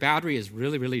case that your battery is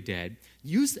really, really dead,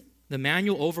 use the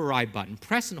manual override button,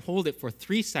 press and hold it for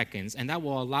 3 seconds, and that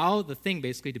will allow the thing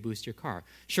basically to boost your car.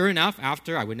 Sure enough,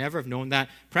 after, I would never have known that,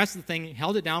 pressed the thing,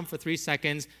 held it down for 3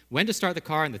 seconds, went to start the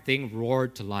car, and the thing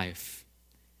roared to life.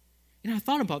 I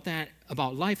thought about that,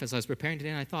 about life as I was preparing today,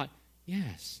 and I thought,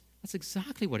 yes, that's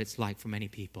exactly what it's like for many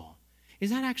people. Is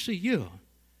that actually you?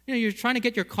 You're trying to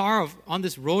get your car on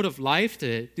this road of life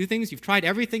to do things. You've tried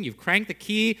everything. You've cranked the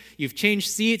key. You've changed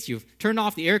seats. You've turned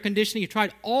off the air conditioning. You've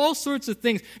tried all sorts of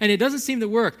things, and it doesn't seem to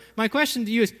work. My question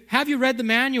to you is, have you read the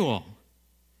manual?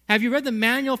 Have you read the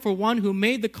manual for one who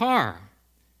made the car?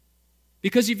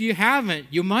 Because if you haven't,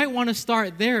 you might want to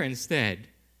start there instead.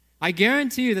 I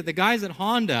guarantee you that the guys at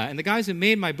Honda and the guys who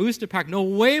made my booster pack know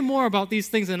way more about these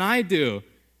things than I do.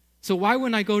 So why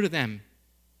wouldn't I go to them?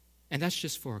 And that's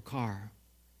just for a car.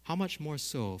 How much more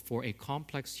so for a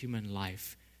complex human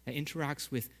life that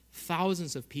interacts with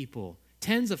thousands of people,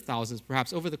 tens of thousands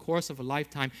perhaps, over the course of a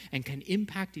lifetime and can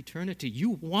impact eternity? You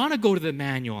want to go to the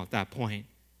manual at that point.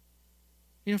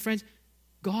 Friends,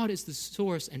 God is the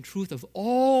source and truth of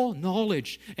all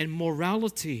knowledge and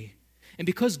morality. And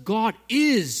because God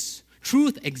is,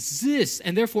 truth exists,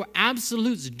 and therefore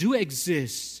absolutes do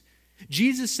exist.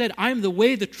 Jesus said, I am the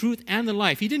way, the truth, and the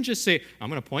life. He didn't just say, I'm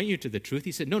going to point you to the truth.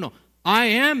 He said, no, I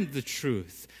am the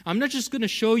truth. I'm not just going to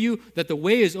show you that the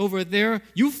way is over there.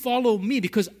 You follow me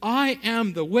because I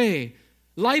am the way.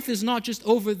 Life is not just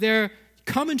over there.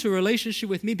 Come into a relationship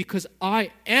with me because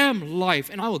I am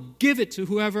life, and I will give it to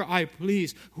whoever I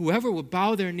please, whoever will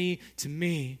bow their knee to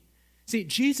me. See,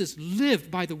 Jesus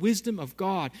lived by the wisdom of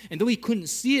God, and though he couldn't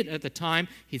see it at the time,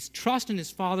 his trust in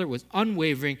his Father was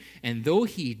unwavering, and though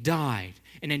he died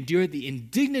and endured the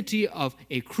indignity of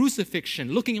a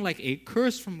crucifixion, looking like a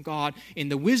curse from God, in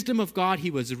the wisdom of God,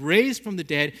 he was raised from the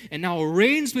dead and now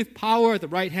reigns with power at the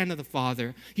right hand of the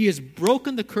Father. He has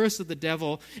broken the curse of the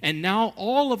devil, and now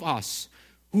all of us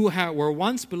who were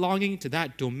once belonging to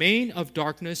that domain of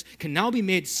darkness can now be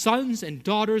made sons and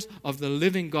daughters of the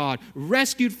living God,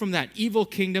 rescued from that evil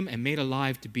kingdom and made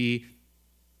alive to be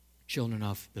children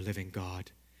of the living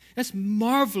God. That's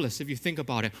marvelous if you think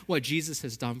about it, what Jesus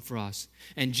has done for us.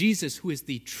 And Jesus, who is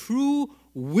the true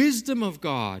wisdom of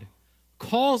God,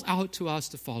 calls out to us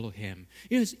to follow him.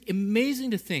 It's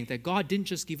amazing to think that God didn't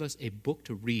just give us a book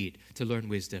to read to learn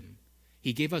wisdom.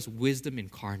 He gave us wisdom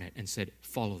incarnate and said,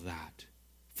 follow that.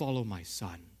 Follow my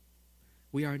Son.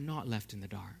 We are not left in the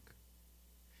dark.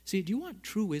 See, do you want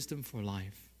true wisdom for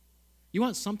life? You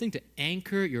want something to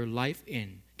anchor your life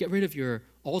in. Get rid of your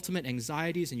ultimate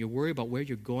anxieties and your worry about where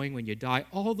you're going when you die,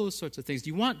 all those sorts of things.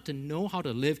 You want to know how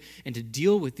to live and to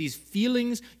deal with these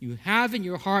feelings you have in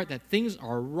your heart that things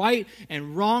are right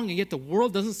and wrong, and yet the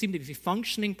world doesn't seem to be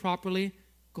functioning properly.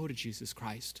 Go to Jesus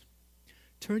Christ.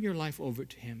 Turn your life over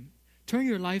to Him. Turn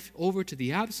your life over to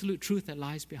the absolute truth that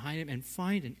lies behind Him and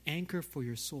find an anchor for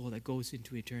your soul that goes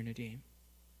into eternity.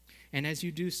 And as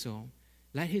you do so,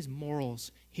 let His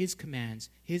morals, His commands,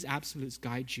 His absolutes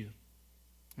guide you.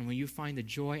 And when you find the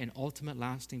joy and ultimate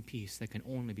lasting peace that can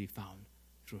only be found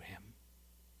through Him.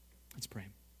 Let's pray.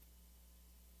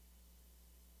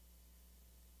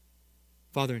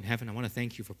 Father in heaven, I want to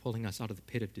thank You for pulling us out of the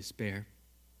pit of despair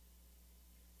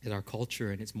that our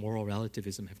culture and its moral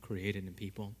relativism have created in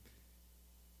people,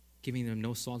 giving them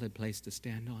no solid place to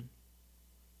stand on.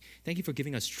 Thank You for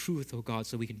giving us truth, oh God,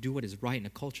 so we can do what is right in a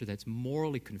culture that's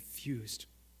morally confused.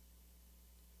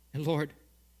 And Lord,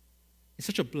 it's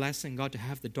such a blessing, God, to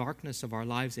have the darkness of our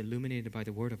lives illuminated by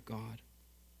the Word of God.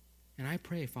 And I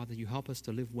pray, Father, You help us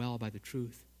to live well by the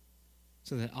truth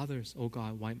so that others, oh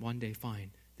God, might one day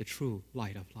find the true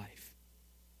light of life.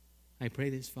 I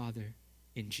pray this, Father,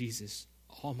 in Jesus'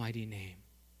 almighty name.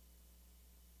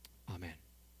 Amen.